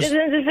 Yeah, and she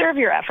doesn't deserve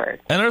your effort.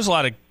 And there's a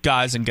lot of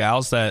guys and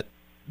gals that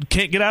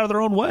can't get out of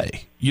their own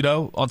way,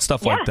 on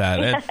stuff like that.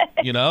 And,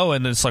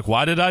 and it's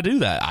why did I do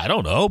that? I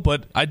don't know,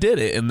 but I did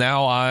it. And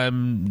now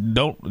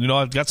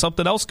I've got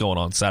something else going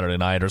on Saturday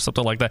night or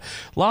something like that.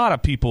 A lot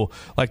of people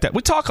like that.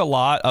 We talk a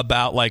lot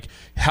about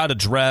how to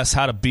dress,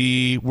 how to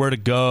be, where to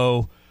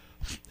go.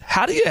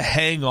 How do you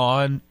hang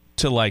on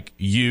to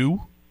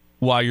you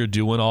while you're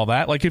doing all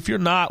that? If you're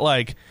not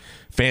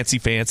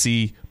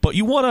fancy, but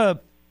you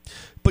want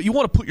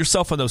to put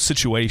yourself in those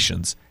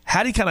situations.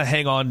 How do you kind of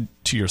hang on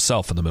to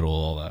yourself in the middle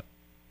of all that?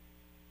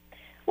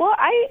 Well,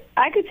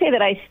 I could say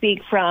that I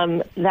speak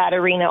from that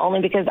arena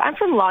only because I'm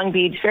from Long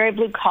Beach, very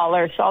blue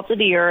collar, salt of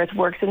the earth,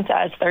 worked since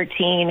I was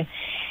 13.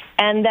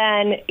 And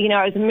then,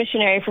 I was a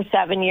missionary for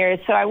 7 years,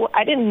 so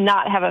I did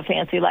not have a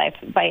fancy life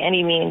by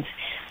any means.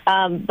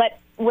 But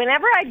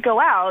whenever I'd go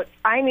out,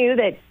 I knew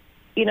that,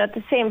 at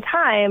the same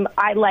time,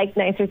 I liked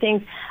nicer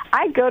things.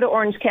 I'd go to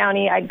Orange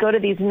County. I'd go to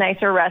these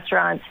nicer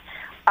restaurants.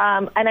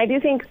 And I do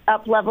think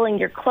up-leveling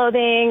your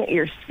clothing,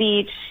 your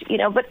speech,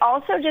 but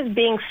also just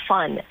being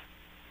fun.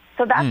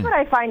 So that's what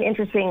I find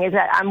interesting is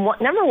that I'm,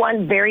 number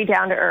one, very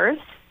down-to-earth,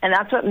 and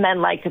that's what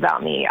men liked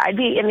about me. I'd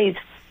be in these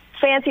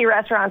fancy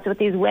restaurants with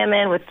these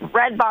women with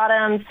red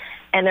bottoms,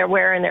 and they're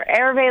wearing their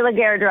Hervé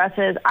Laguerre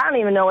dresses. I don't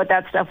even know what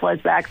that stuff was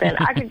back then.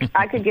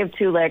 I could give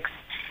 2 licks.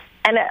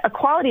 And a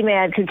quality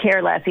man could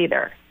care less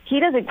either. He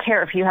doesn't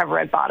care if you have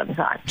red bottoms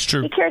on. It's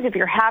true. He cares if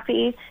you're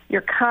happy,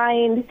 you're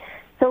kind.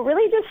 So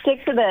really just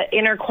stick to the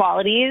inner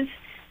qualities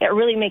that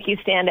really make you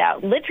stand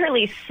out.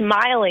 Literally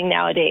smiling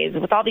nowadays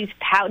with all these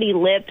pouty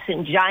lips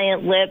and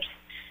giant lips.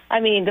 I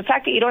mean, the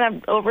fact that you don't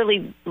have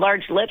overly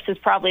large lips is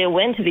probably a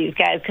win to these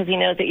guys because he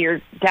knows that you're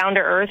down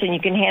to earth and you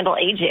can handle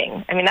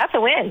aging. I mean, that's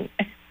a win.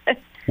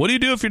 What do you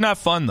do if you're not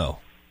fun, though?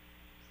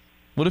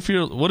 What if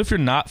you're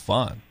not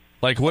fun?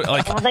 Like what?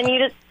 Like well, then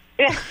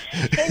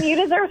you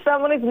deserve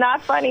someone who's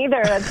not fun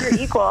either. That's your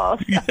equal.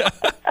 Yeah.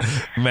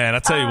 Man, I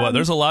tell you what,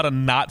 there's a lot of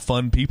not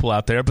fun people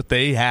out there, but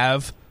they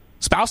have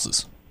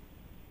spouses.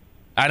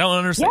 I don't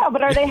understand. Yeah,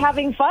 but are they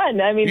having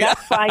fun? I mean,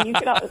 that's fine.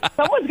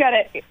 Someone's got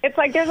to. It's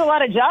like there's a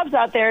lot of jobs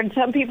out there, and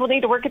some people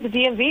need to work at the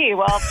DMV.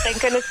 Well,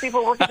 thank goodness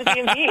people work at the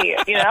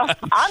DMV. You know,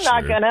 I'm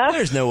not gonna.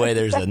 There's no way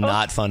there's a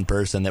not fun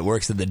person that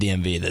works at the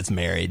DMV that's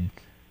married.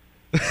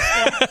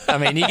 I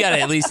mean, you got to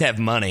at least have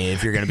money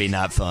if you're going to be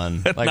not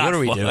fun. Like, what are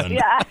we doing?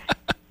 Yeah.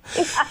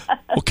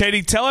 Well,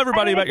 Katie, tell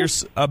everybody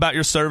about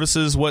your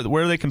services,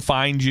 where they can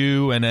find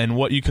you, and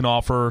what you can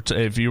offer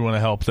if you want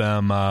to help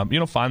them.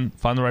 Find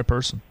the right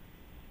person.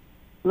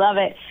 Love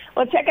it.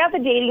 Well, check out the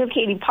Dating with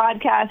Katie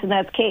podcast, and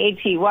that's Katy.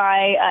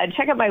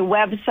 Check out my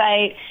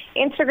website.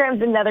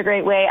 Instagram's another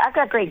great way. I've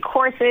got great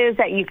courses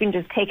that you can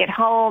just take at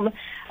home.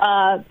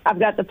 I've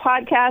got the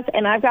podcast,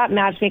 and I've got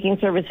matchmaking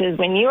services.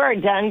 When you are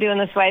done doing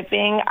the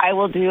swiping, I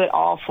will do it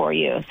all for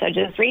you. So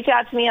just reach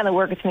out to me on the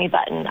Work With Me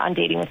button on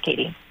Dating with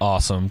Katie.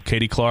 Awesome.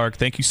 Katie Clark,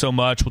 thank you so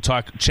much. We'll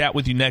chat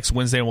with you next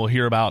Wednesday, and we'll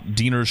hear about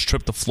Deener's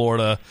trip to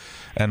Florida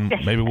and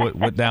maybe what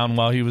went down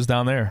while he was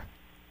down there.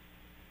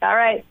 All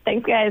right.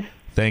 Thanks, guys.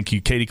 Thank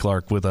you. Katie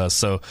Clark with us.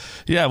 So,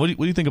 yeah, what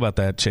do you think about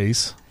that,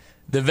 Chase?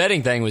 The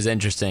vetting thing was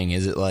interesting.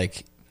 Is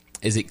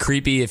it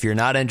creepy if you're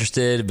not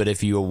interested, but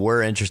if you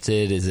were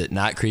interested, is it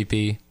not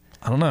creepy?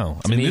 I don't know.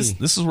 I mean,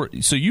 this is where.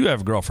 So you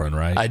have a girlfriend,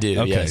 right? I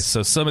do. Okay. Yes.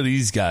 So some of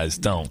these guys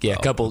don't. Yeah,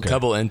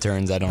 couple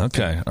interns. I don't.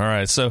 Okay. Think. All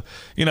right. So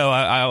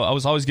I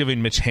was always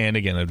giving Mitch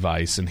Hannigan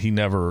advice, and he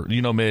never.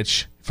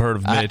 Mitch. You've heard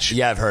of Mitch?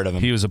 Yeah, I've heard of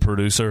him. He was a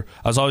producer.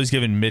 I was always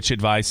giving Mitch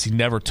advice. He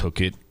never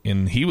took it,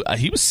 and he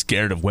was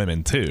scared of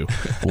women too,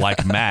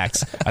 like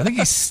Max. I think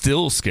he's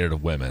still scared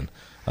of women.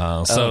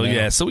 So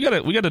we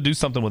gotta do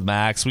something with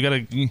Max. We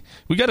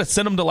gotta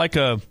send him to like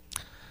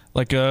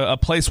a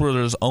place where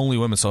there's only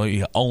women, so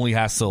he only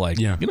has to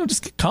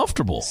just get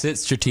comfortable. Sit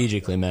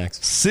strategically,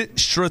 Max. Sit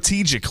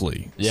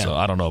strategically. Yeah. So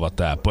I don't know about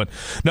that, but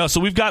no.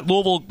 So we've got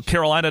Louisville,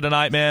 Carolina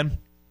tonight, man.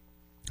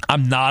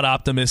 I'm not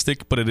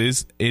optimistic, but it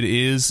is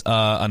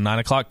a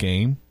 9:00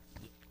 game,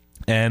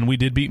 and we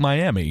did beat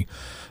Miami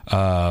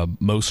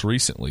most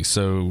recently.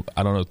 So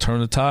I don't know. Turn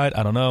the tide.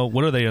 I don't know.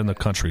 What are they in the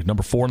country?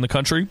 Number 4 in the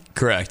country.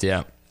 Correct.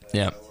 Yeah.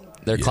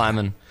 They're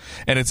climbing,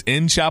 and it's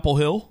in Chapel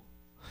Hill.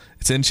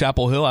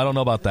 I don't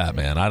know about that,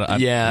 man.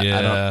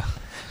 I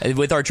don't.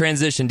 With our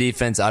transition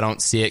defense, I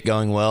don't see it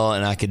going well,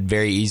 and I could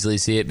very easily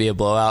see it be a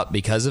blowout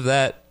because of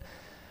that.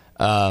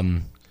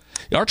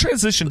 Our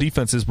transition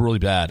defense is really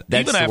bad.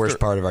 That's the worst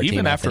part of our team.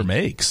 Even after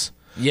makes.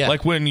 Yeah.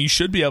 Like when you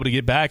should be able to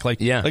get back.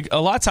 Like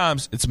a lot of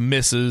times it's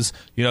misses.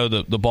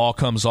 The ball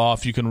comes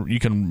off. You can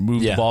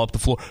move the ball up the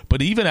floor.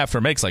 But even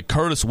after makes, like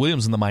Curtis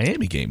Williams in the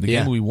Miami game, the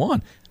game we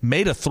won,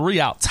 made a 3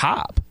 out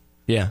top.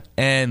 Yeah.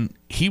 And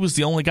he was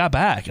the only guy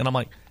back. And I'm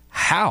like,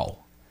 how?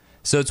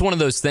 So it's one of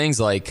those things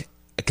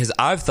because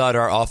I've thought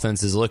our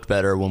offenses look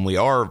better when we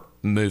are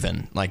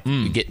moving,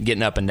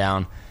 getting up and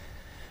down.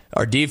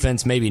 Our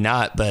defense, maybe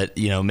not, but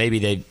maybe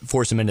they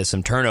force them into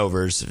some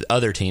turnovers.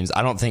 Other teams,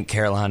 I don't think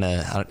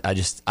Carolina.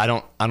 I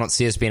don't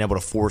see us being able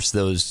to force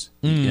those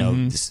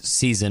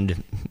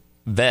seasoned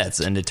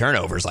vets into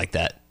turnovers like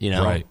that.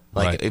 Right.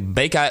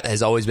 Baycott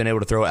has always been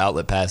able to throw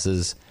outlet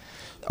passes.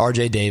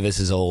 RJ Davis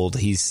is old.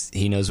 He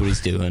knows what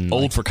he's doing.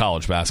 Old for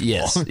college basketball.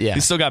 Yes, yeah.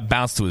 He's still got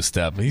bounce to his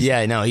step. He's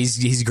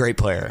a great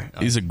player.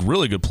 He's a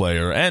really good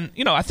player, and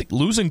I think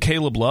losing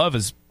Caleb Love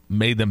has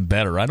made them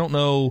better. I don't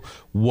know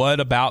what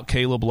about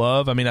Caleb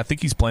Love. I mean, I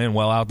think he's playing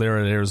well out there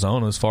in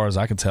Arizona as far as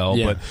I can tell.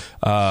 Yeah.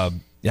 But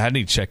I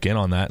need to check in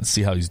on that and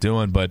see how he's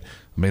doing. But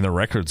I mean, the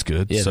record's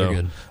good. Yeah, they're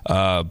good.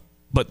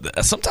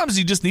 But sometimes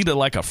you just need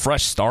a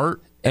fresh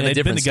start. And they've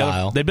been together.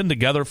 Style. They've been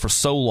together for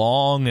so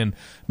long, and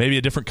maybe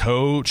a different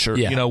coach or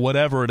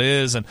whatever it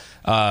is. And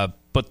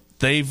but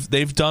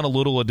they've done a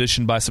little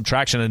addition by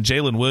subtraction. And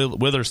Jalen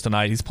Withers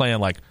tonight, he's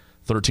playing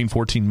 13,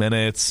 14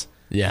 minutes.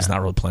 Yeah, he's not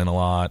really playing a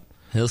lot.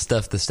 He'll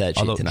stuff the stat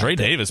sheet tonight. Dre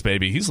Davis,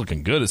 baby, he's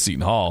looking good at Seton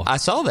Hall. I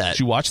saw that.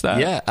 Did you watch that?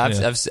 Yeah,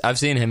 I've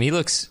seen him. He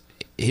looks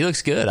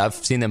good. I've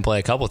seen them play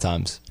a couple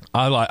times.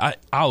 I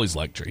always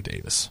liked Dre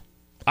Davis.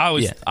 I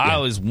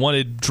always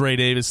wanted Dre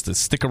Davis to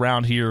stick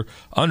around here.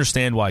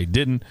 Understand why he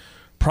didn't.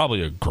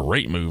 Probably a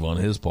great move on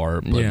his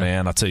part, but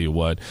man, I'll tell you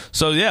what.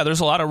 So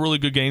there's a lot of really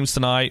good games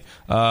tonight.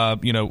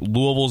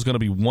 Louisville's going to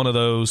be one of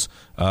those.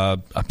 I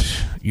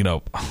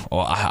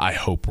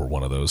hope we're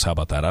one of those. How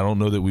about that? I don't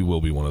know that we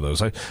will be one of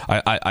those.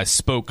 I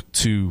spoke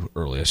too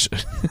early. I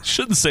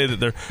shouldn't say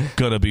that they're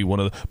going to be one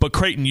of those. But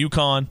Creighton,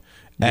 UConn,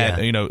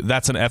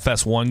 that's an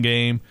FS1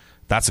 game.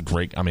 That's a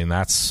great. I mean,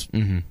 that's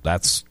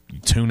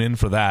tune in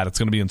for that. It's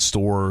going to be in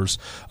stores.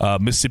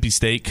 Mississippi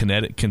State,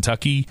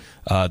 Kentucky.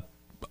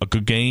 a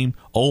good game.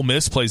 Ole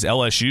Miss plays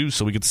LSU,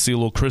 so we get to see a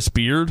little Chris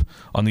Beard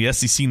on the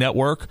SEC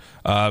network.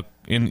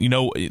 And,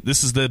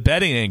 this is the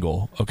betting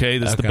angle, okay?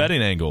 This is the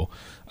betting angle.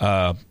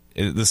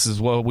 This is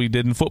what we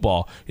did in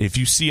football. If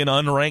you see an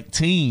unranked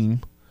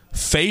team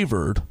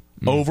favored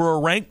over a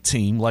ranked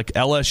team like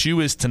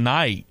LSU is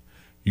tonight,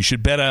 you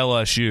should bet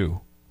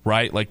LSU,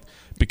 right? Like,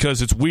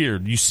 because it's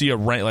weird. You see a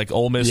rank like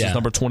Ole Miss is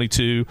number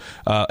 22,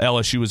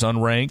 LSU is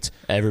unranked.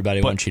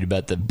 Everybody wants you to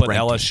bet but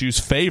ranking. LSU's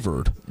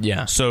favored.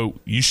 Yeah. So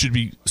you should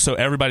be. So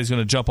everybody's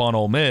going to jump on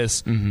Ole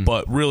Miss,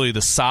 but really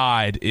the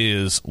side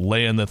is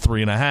laying the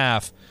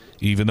 3.5,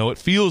 even though it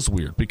feels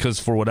weird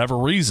because for whatever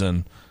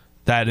reason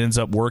that ends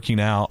up working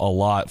out a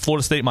lot.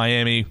 Florida State,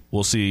 Miami,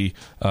 we'll see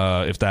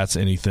if that's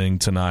anything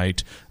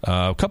tonight.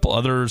 A couple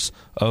others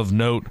of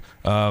note.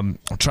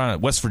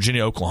 West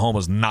Virginia, Oklahoma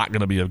is not going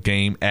to be a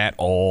game at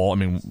all. I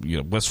mean,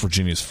 West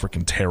Virginia is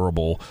freaking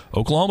terrible.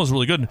 Oklahoma's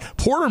really good.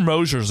 Porter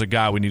Moser is a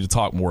guy we need to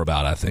talk more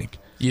about, I think.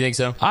 You think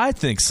so? I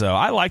think so.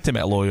 I liked him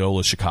at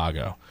Loyola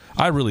Chicago.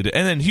 I really did.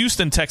 And then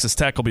Houston, Texas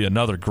Tech will be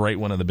another great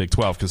one in the Big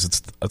 12 because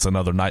it's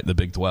another night in the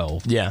Big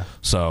 12. Yeah.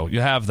 So you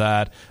have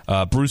that.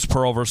 Bruce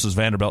Pearl versus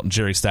Vanderbilt and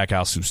Jerry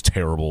Stackhouse, who's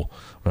terrible.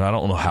 I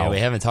don't know how. Yeah, we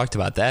haven't talked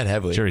about that,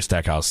 have we? Jerry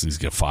Stackhouse needs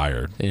to get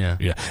fired. Yeah.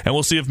 And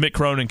we'll see if Mick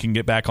Cronin can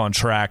get back on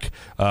track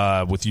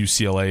with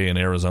UCLA and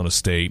Arizona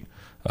State.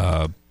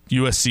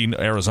 USC,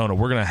 Arizona,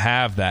 we're going to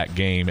have that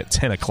game at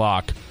 10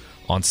 o'clock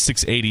on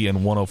 680 and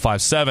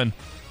 105.7.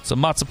 It's a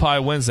Matzo Pie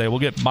Wednesday. We'll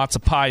get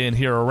Matzo Pie in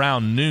here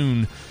around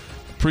noon.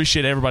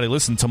 Appreciate everybody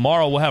listening.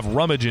 Tomorrow we'll have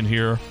Rummage in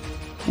here.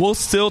 We'll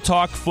still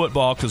talk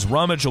football because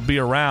Rummage will be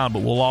around,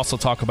 but we'll also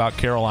talk about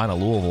Carolina,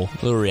 Louisville.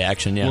 Little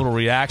reaction.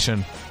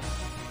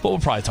 But we'll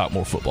probably talk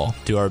more football.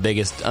 To our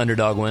biggest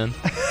underdog win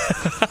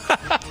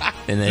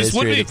in the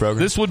history of the program.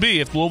 This would be,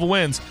 if Louisville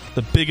wins,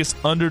 the biggest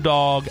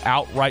underdog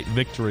outright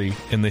victory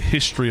in the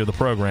history of the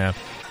program.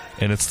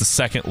 And it's the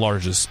second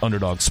largest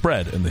underdog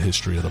spread in the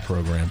history of the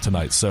program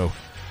tonight. So,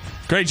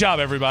 great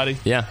job, everybody.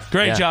 Yeah.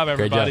 Great job,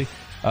 everybody. Great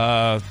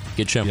job.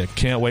 Good show. Yeah,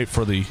 can't wait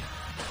for the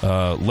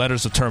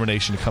letters of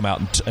termination to come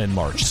out in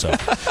March. So,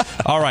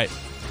 all right.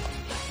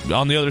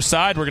 On the other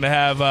side, we're going to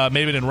have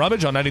Maven and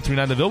Rummage on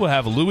 93.9 The Ville. We'll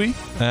have Louis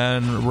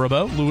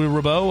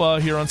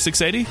Rabot here on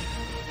 680.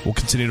 We'll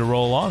continue to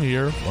roll along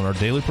here on our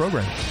daily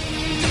program.